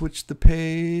 Let's switch the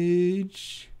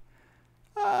page.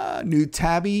 New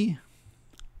tabby.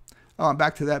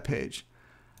 Back to that page.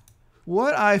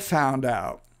 What I found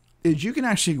out is you can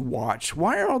actually watch.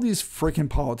 Why are all these freaking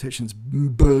politicians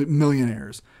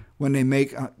millionaires when they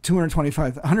make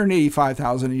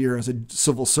 $185,000 a year as a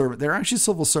civil servant? They're actually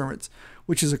civil servants,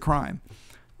 which is a crime.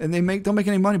 And don't make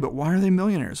any money, but why are they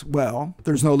millionaires? Well,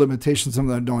 there's no limitations on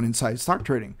them doing inside stock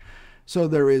trading. So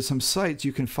there is some sites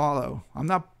you can follow. I'm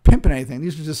not pimping anything.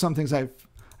 These are just some things I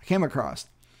came across.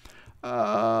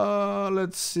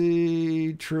 Let's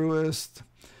see, Truist.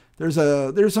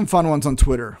 There's some fun ones on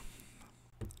Twitter.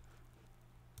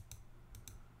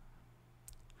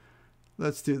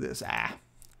 Let's do this.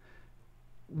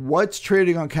 What's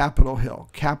trading on Capitol Hill?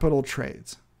 Capital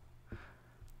Trades.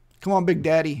 Come on, Big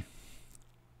Daddy.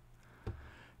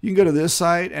 You can go to this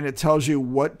site and it tells you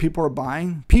what people are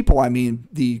buying. People, I mean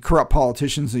the corrupt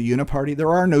politicians, the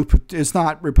uniparty. It's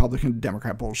not Republican,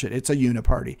 Democrat bullshit. It's a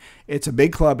uniparty. It's a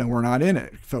big club and we're not in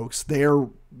it, folks. They're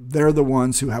the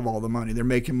ones who have all the money. They're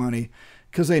making money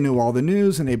because they know all the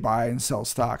news and they buy and sell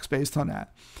stocks based on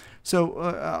that.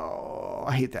 So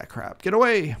I hate that crap. Get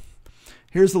away.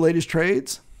 Here's the latest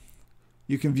trades.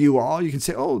 You can view all. You can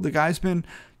say, oh,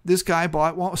 this guy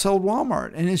sold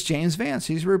Walmart, and it's James Vance.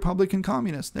 He's a Republican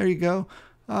communist. There you go.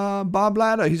 Bob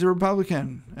Latta, he's a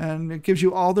Republican, and it gives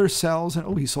you all their sells.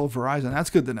 And he sold Verizon. That's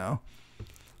good to know.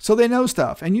 So they know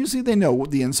stuff, and usually they know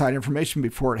the inside information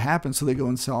before it happens. So they go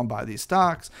and sell and buy these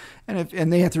stocks, and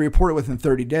they have to report it within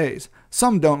 30 days.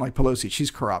 Some don't, like Pelosi.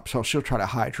 She's corrupt, so she'll try to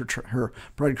hide her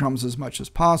breadcrumbs as much as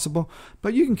possible.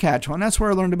 But you can catch one. That's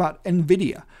where I learned about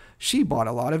Nvidia. She bought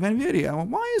a lot of Nvidia. Well,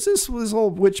 why is this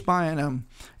old witch buying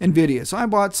Nvidia? So I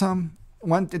bought some,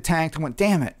 it tanked, and went,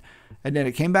 damn it. And then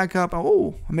it came back up.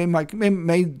 Oh, I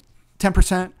made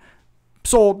 10%,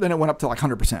 sold, then it went up to like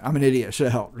 100%. I'm an idiot. Should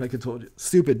have helped, like I told you.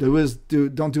 Stupid.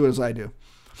 Don't do it as I do.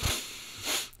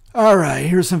 All right,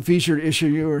 here's some featured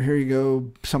issue. Here you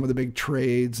go. Some of the big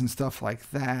trades and stuff like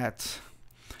that.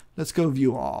 Let's go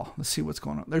view all. Let's see what's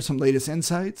going on. There's some latest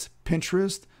insights.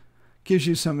 Pinterest gives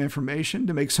you some information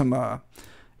to make some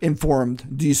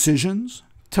informed decisions.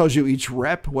 Tells you each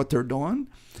rep what they're doing.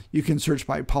 You can search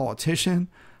by politician.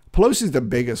 Pelosi's the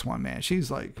biggest one, man.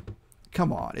 She's like,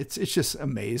 come on. It's just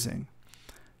amazing.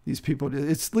 These people,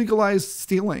 it's legalized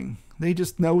stealing. They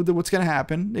just know what's going to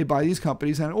happen. They buy these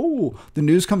companies and, the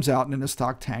news comes out and then the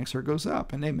stock tanks or goes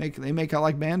up and they make out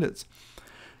like bandits.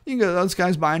 You can go, those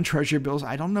guys buying treasury bills.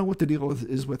 I don't know what the deal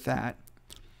is with that.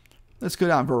 Let's go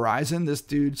down. Verizon. This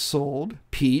dude sold.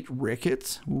 Pete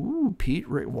Ricketts.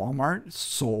 Walmart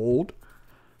sold.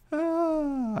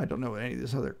 I don't know any of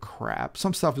this other crap.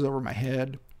 Some stuff is over my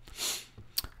head.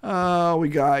 We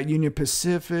got Union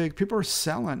Pacific. People are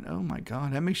selling. Oh my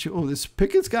God. That makes you, this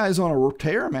Pickett's guy's on a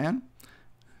tear, man.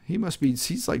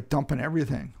 He's like dumping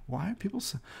everything. Why are people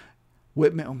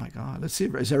Whitman? Oh my God. Let's see.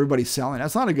 Is everybody selling?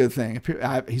 That's not a good thing.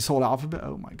 He sold Alphabet.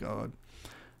 Oh my God.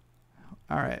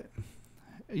 All right.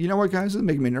 You know what, guys? It's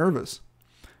making me nervous.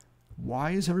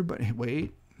 Why is everybody...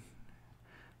 Wait.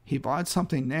 He bought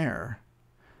something there.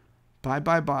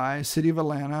 Buy. City of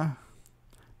Atlanta.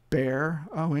 Bear.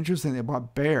 Oh, interesting. They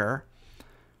bought Bear.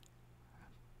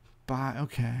 Buy.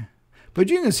 Okay. But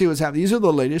you can see what's happening. These are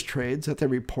the latest trades that they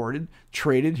reported.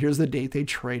 Traded. Here's the date they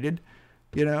traded.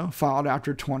 Filed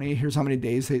after 20. Here's how many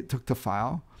days they took to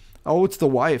file. Oh, it's the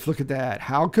wife. Look at that.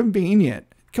 How convenient.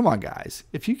 Come on, guys.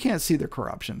 If you can't see the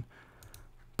corruption...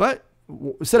 But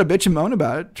instead of bitch and moan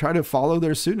about it, try to follow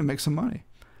their suit and make some money.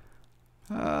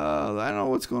 I don't know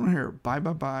what's going on here.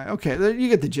 Buy. Okay, you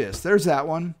get the gist. There's that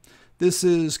one. This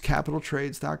is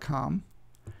capitaltrades.com.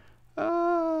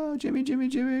 Jimmy.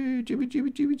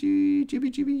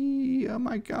 Oh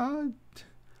my God.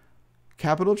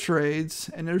 Capital Trades.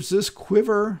 And there's this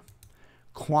Quiver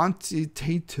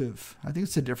Quantitative. I think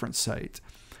it's a different site.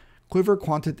 Quiver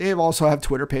Quantitative. They also have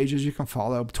Twitter pages you can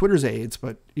follow. Twitter's AIDS,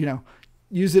 but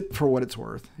use it for what it's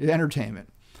worth.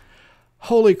 Entertainment.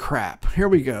 Holy crap. Here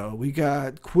we go. We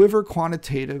got Quiver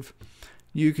Quantitative.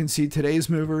 You can see today's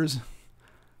movers.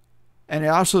 And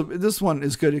this one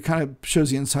is good. It kind of shows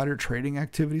the insider trading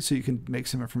activity so you can make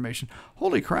some information.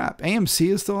 Holy crap.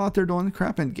 AMC is still out there doing the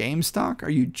crap. And GameStop? Are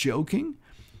you joking?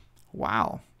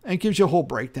 Wow. And it gives you a whole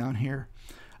breakdown here.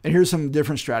 And here's some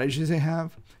different strategies they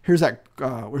have. Here's that,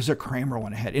 where's the Kramer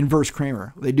one ahead? Inverse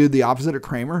Kramer. They do the opposite of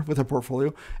Kramer with a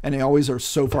portfolio, and they always are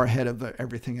so far ahead of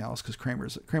everything else because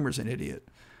Kramer's an idiot.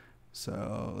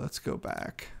 So let's go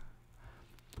back.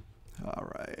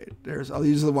 All right.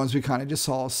 These are the ones we kind of just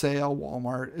saw. Sale,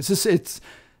 Walmart. It's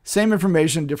same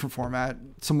information, different format.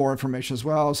 Some more information as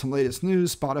well. Some latest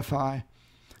news, Spotify.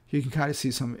 You can kind of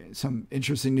see some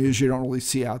interesting news you don't really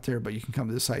see out there, but you can come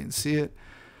to the site and see it.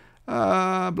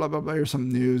 Blah, blah, blah. Here's some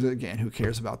news. Again, who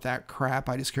cares about that crap?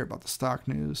 I just care about the stock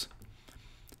news.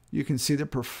 You can see the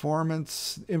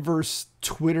performance, inverse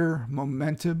Twitter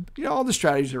momentum. You know, all the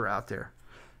strategies are out there.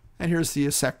 And here's the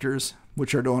sectors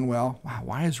which are doing well. Wow,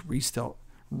 why is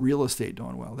real estate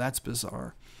doing well? That's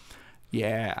bizarre.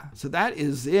 Yeah, so that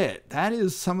is it. That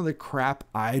is some of the crap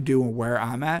I do and where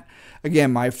I'm at.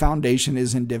 Again, my foundation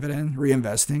is in dividend,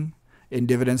 reinvesting in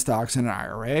dividend stocks in an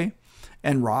IRA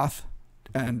and Roth.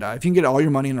 And if you can get all your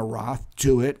money in a Roth,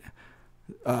 do it.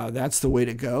 That's the way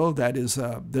to go. That is,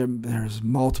 there's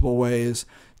multiple ways.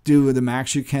 Do the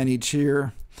max you can each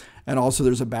year. And also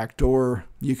there's a back door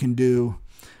you can do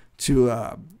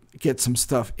to get some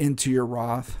stuff into your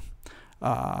Roth.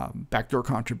 Backdoor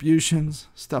contributions,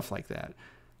 stuff like that.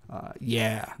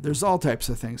 Yeah, there's all types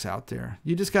of things out there.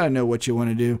 You just got to know what you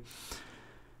want to do.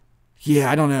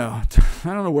 Yeah, I don't know. I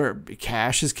don't know where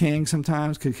cash is king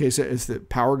sometimes. In case if the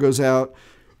power goes out,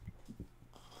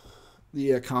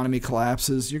 the economy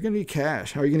collapses, you're going to need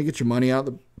cash. How are you going to get your money out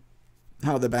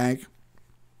of the bank?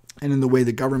 And in the way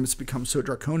the government's become so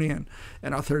draconian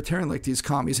and authoritarian, like these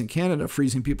commies in Canada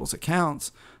freezing people's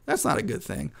accounts, that's not a good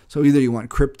thing. So either you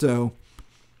want crypto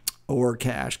or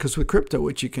cash. Because with crypto,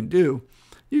 what you can do,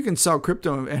 you can sell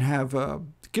crypto and have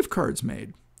gift cards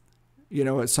made, you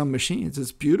know, at some machines.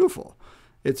 It's beautiful.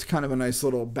 It's kind of a nice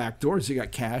little back door. So you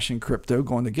got cash and crypto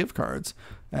going to gift cards.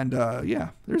 And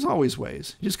yeah, there's always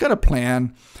ways. You just got to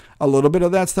plan a little bit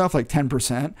of that stuff, like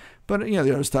 10%. But, you know,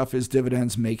 the other stuff is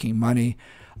dividends, making money.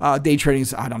 Day trading,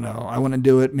 I don't know. I want to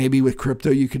do it. Maybe with crypto,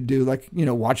 you could do like, you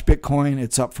know, watch Bitcoin.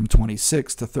 It's up from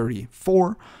 26 to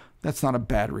 34. That's not a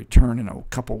bad return in a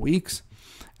couple weeks.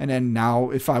 And then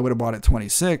now, if I would have bought at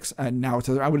 26, and now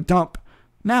I would dump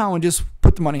now and just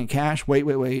put the money in cash. Wait.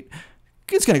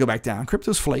 It's going to go back down.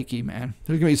 Crypto's flaky, man.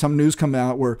 There's going to be some news come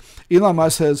out where Elon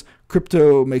Musk says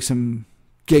crypto makes him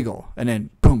giggle, and then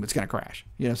boom, it's going to crash.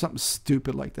 You know, something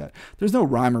stupid like that. There's no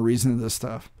rhyme or reason to this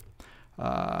stuff.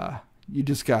 You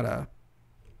just got to,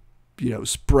 you know,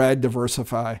 spread,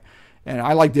 diversify. And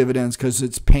I like dividends because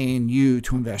it's paying you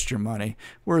to invest your money.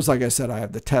 Whereas, like I said, I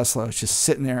have the Tesla. It's just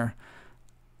sitting there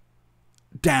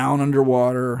down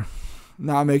underwater,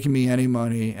 not making me any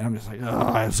money. And I'm just like, oh,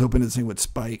 I was hoping this thing would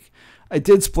spike. It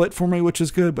did split for me, which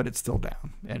is good, but it's still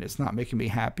down. And it's not making me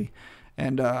happy.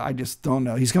 And I just don't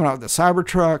know. He's coming out with the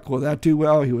Cybertruck. Will that do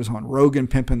well? He was on Rogan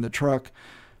pimping the truck.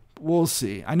 We'll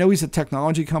see. I know he's a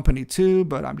technology company too,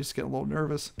 but I'm just getting a little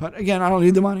nervous. But again, I don't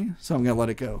need the money, so I'm going to let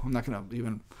it go. I'm not going to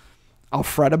even... I'll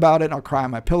fret about it. I'll cry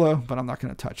on my pillow, but I'm not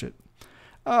going to touch it.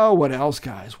 Oh, what else,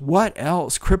 guys? What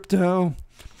else? Crypto.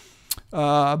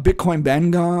 Bitcoin been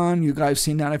gone. You guys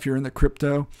seen that if you're in the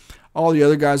crypto. All the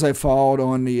other guys I followed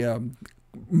on the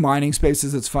mining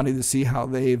spaces, it's funny to see how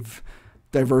they've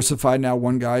diversified. Now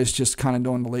one guy's just kind of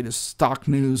doing the latest stock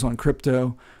news on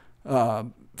crypto,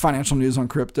 financial news on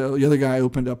crypto. The other guy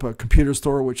opened up a computer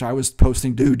store, which I was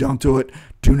posting, dude, don't do it.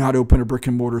 Do not open a brick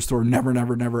and mortar store. Never,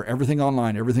 never, never. Everything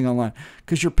online.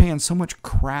 Because you're paying so much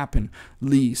crap in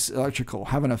lease, electrical,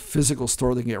 having a physical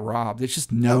store that can get robbed. It's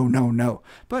just no.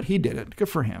 But he did it. Good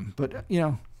for him. But, you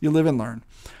know, you live and learn.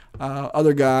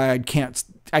 Other guy, I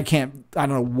don't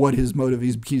know what his motive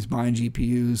is. He keeps buying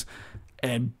GPUs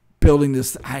and building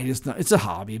this. It's a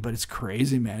hobby, but it's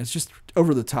crazy, man. It's just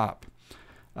over the top.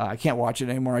 I can't watch it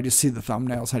anymore. I just see the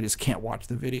thumbnails. I just can't watch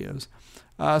the videos.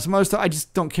 Some other stuff, I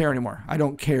just don't care anymore. I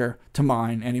don't care to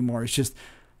mine anymore. It's just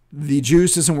the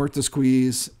juice isn't worth the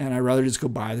squeeze, and I'd rather just go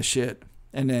buy the shit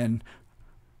and then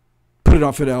put it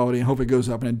on Fidelity and hope it goes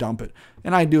up and then dump it.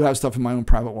 And I do have stuff in my own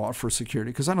private wallet for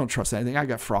security because I don't trust anything. I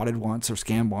got frauded once or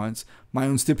scammed once. My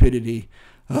own stupidity.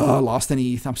 Lost an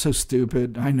ETH. I'm so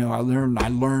stupid. I know. I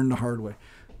learned the hard way.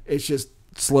 It's just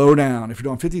slow down. If you're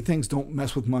doing 50 things, don't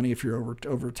mess with money if you're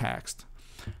overtaxed.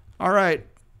 All right.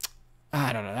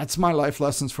 I don't know. That's my life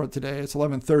lessons for today. It's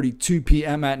 11:32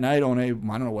 p.m. at night on I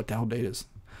don't know what the hell date is.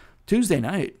 Tuesday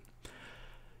night.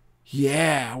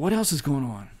 Yeah. What else is going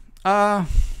on?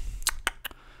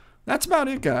 That's about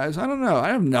it, guys. I don't know. I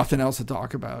have nothing else to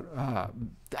talk about.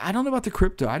 I don't know about the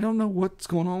crypto. I don't know what's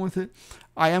going on with it.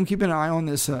 I am keeping an eye on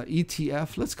this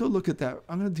ETF. Let's go look at that.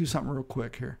 I'm going to do something real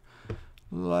quick here.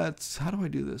 How do I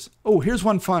do this? Oh, here's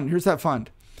one fund. Here's that fund.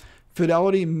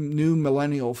 Fidelity New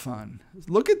Millennial Fund.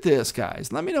 Look at this,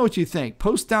 guys. Let me know what you think.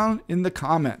 Post down in the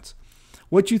comments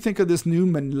what you think of this new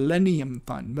Millennium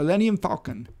Fund. Millennium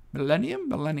Falcon.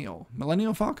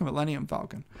 Millennial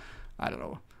Falcon. I don't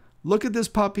know. Look at this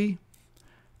puppy.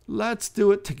 Let's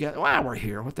do it together. Wow, we're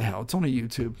here. What the hell? It's only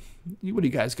YouTube. What do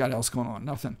you guys got else going on?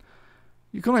 Nothing.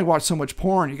 You can only watch so much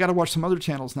porn. You got to watch some other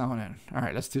channels now and then. All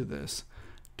right, let's do this.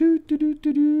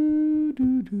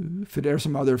 There's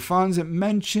some other funds it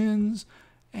mentions.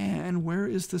 And where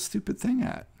is the stupid thing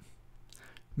at?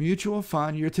 Mutual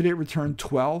fund, year-to-date return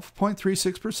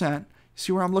 12.36%.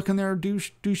 See where I'm looking there?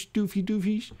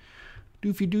 Doofy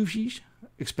doofies.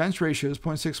 Expense ratio is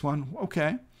 0.61.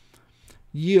 Okay.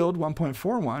 Yield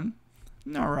 1.41.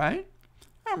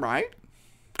 All right.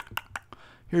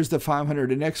 Here's the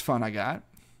 500 index fund I got.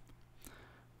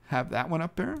 Have that one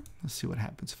up there. Let's see what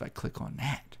happens if I click on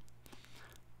that.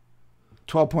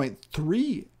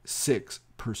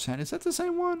 12.36%. Is that the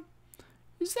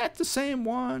same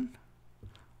one?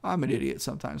 I'm an idiot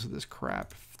sometimes with this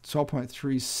crap.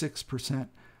 12.36%.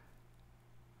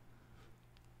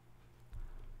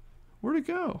 Where'd it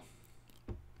go?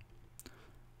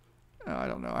 Oh, I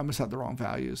don't know. I must have the wrong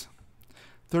values.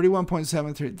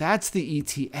 31.73. That's the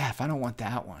ETF. I don't want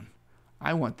that one.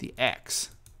 I want the X.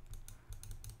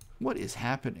 What is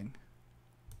happening?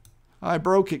 I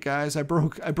broke it, guys. I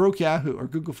broke Yahoo or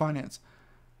Google Finance.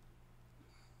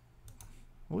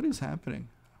 What is happening?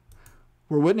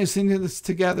 We're witnessing this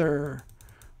together.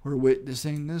 What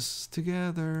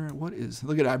is?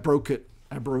 Look at it. I broke it.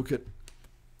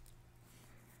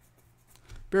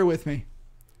 Bear with me.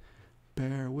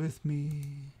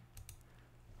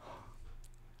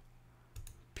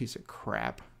 Piece of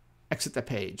crap. Exit the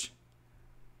page.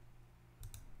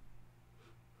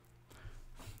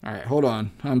 All right, hold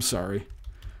on. I'm sorry.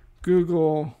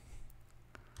 Google.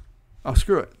 Oh,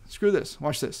 screw it. Screw this.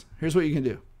 Watch this. Here's what you can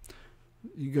do.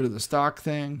 You go to the stock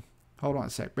thing. Hold on a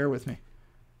sec. Bear with me.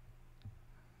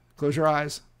 Close your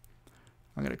eyes.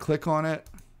 I'm going to click on it.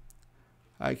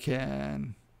 I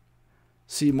can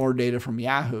see more data from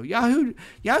Yahoo. Yahoo,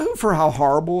 for how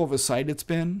horrible of a site it's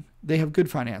been, they have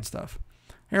good finance stuff.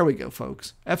 Here we go,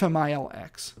 folks.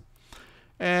 FMILX.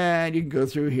 And you can go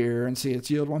through here and see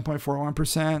its yield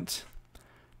 1.41%.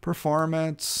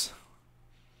 Performance.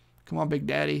 Come on, Big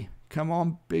Daddy.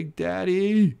 Big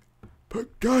Daddy.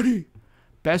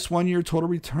 Best 1 year total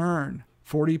return,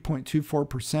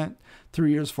 40.24%.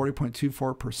 3 years,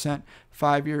 40.24%.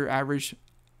 5 year average,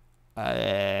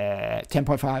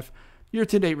 10.5. Year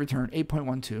to date return,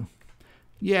 8.12.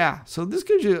 Yeah, so this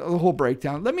gives you a whole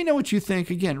breakdown. Let me know what you think.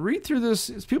 Again, read through this.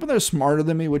 It's people that are smarter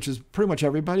than me, which is pretty much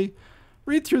everybody.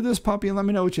 Read through this puppy and let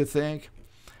me know what you think.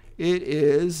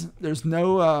 There's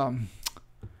no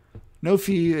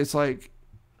fee. It's like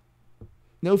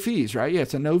no fees, right? Yeah,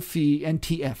 it's a no fee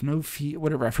NTF, no fee,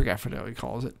 whatever. I forgot what he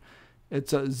calls it.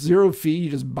 It's a zero fee. You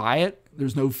just buy it.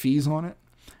 There's no fees on it.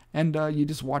 And you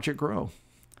just watch it grow.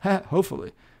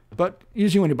 Hopefully. But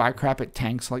usually when you buy crap, it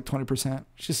tanks like 20%. It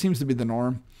just seems to be the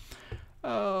norm.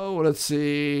 Oh, let's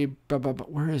see.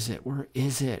 Where is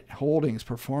it? Holdings,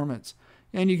 performance.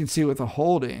 And you can see with the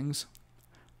holdings.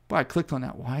 But I clicked on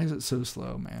that. Why is it so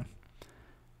slow, man?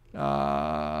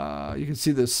 You can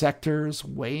see the sectors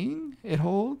weighing it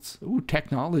holds. Ooh,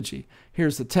 technology.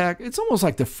 Here's the tech. It's almost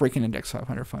like the freaking Index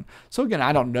 500 fund. So again,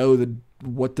 I don't know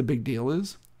what the big deal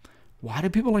is. Why do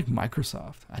people like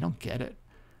Microsoft? I don't get it.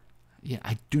 Yeah,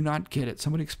 I do not get it.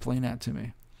 Somebody explain that to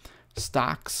me.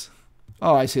 Stocks.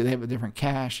 Oh, I see. They have a different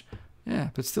cash.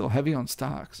 Yeah, but still heavy on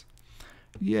stocks.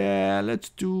 Yeah, let's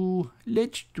do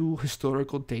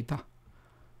historical data.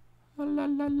 La la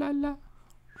la la.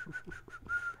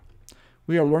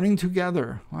 We are learning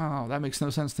together. Wow, that makes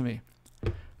no sense to me.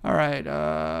 All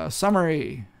right,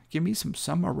 summary. Give me some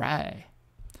summary.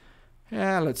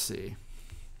 Yeah, let's see.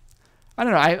 I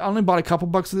don't know. I only bought a couple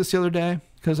bucks of this the other day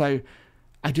because I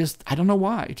don't know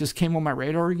why. It just came on my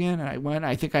radar again, and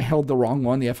I think I held the wrong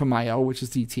one, the FMIL, which is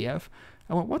the ETF.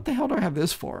 I went, what the hell do I have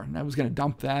this for? And I was going to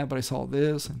dump that, but I saw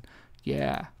this, and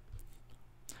yeah.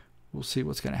 We'll see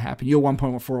what's going to happen. Yield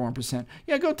 1.41%.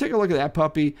 Yeah, go take a look at that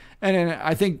puppy. And then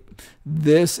I think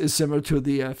this is similar to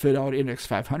the Fidelity Index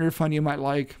 500 fund you might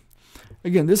like.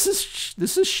 Again, this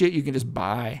is shit you can just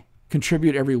buy,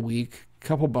 contribute every week, a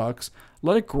couple bucks,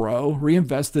 let it grow,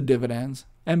 reinvest the dividends,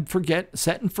 and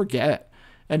set and forget.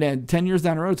 And then 10 years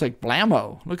down the road, it's like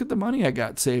blammo. Look at the money I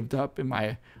got saved up in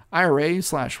my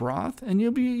IRA/Roth, and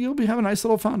you'll be have a nice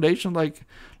little foundation like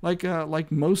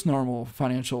most normal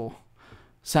financial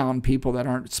sound people that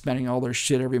aren't spending all their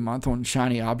shit every month on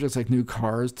shiny objects like new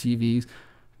cars, TVs,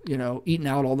 eating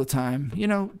out all the time.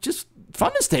 Just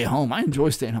fun to stay home. I enjoy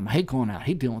staying home. I hate going out. I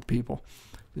hate dealing with people.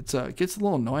 It gets a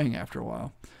little annoying after a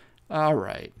while. All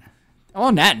right.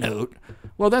 On that note,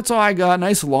 well, that's all I got.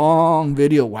 Nice long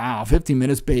video. Wow, 50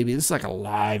 minutes, baby. This is like a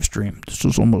live stream. This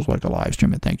is almost like a live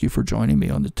stream, and thank you for joining me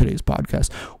on today's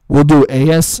podcast. We'll do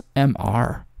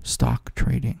ASMR, stock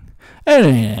trading.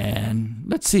 And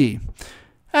let's see.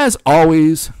 As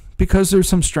always, because there's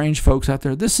some strange folks out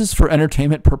there, this is for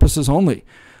entertainment purposes only.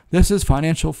 This is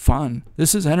financial fun.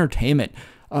 This is entertainment.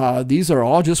 These are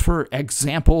all just for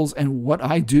examples and what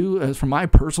I do as from my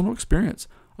personal experience.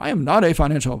 I am not a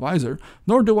financial advisor,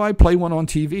 nor do I play one on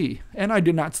TV. And I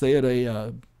did not stay at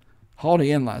a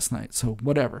Holiday Inn last night, so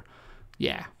whatever.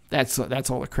 Yeah, that's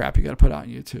all the crap you got to put out on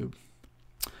YouTube.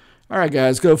 All right,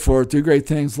 guys, go for it. Do great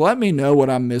things. Let me know what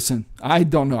I'm missing. I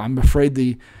don't know. I'm afraid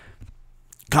the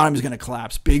economy is going to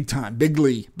collapse big time,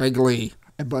 bigly.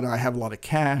 But I have a lot of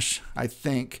cash, I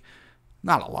think.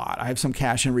 Not a lot. I have some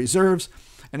cash in reserves,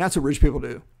 and that's what rich people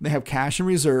do. They have cash in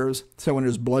reserves, so when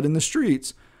there's blood in the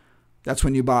streets, that's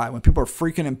when you buy. When people are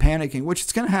freaking and panicking, which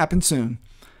it's going to happen soon,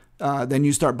 then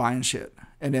you start buying shit.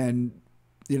 And then,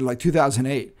 like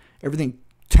 2008, everything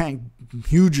tanked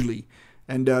hugely.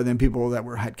 And then people that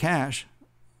had cash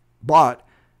bought.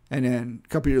 And then a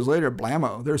couple years later,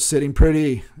 blammo, they're sitting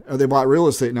pretty. Or they bought real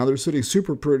estate. Now they're sitting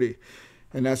super pretty.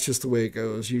 And that's just the way it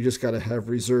goes. You just got to have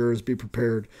reserves, be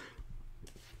prepared.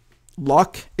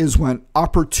 Luck is when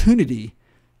opportunity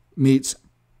meets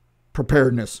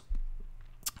preparedness.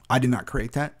 I did not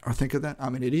create that or think of that.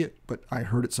 I'm an idiot, but I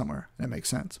heard it somewhere. That makes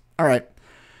sense. All right.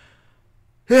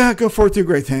 Yeah, go forth, do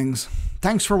great things.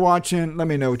 Thanks for watching. Let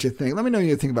me know what you think. Let me know what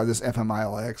you think about this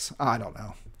FMILX. I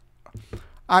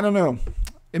don't know.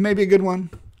 It may be a good one.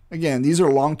 Again, these are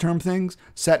long-term things.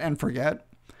 Set and forget.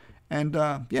 And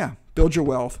yeah, build your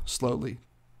wealth slowly.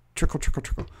 Trickle, trickle,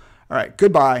 trickle. All right,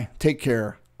 goodbye. Take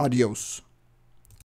care. Adios.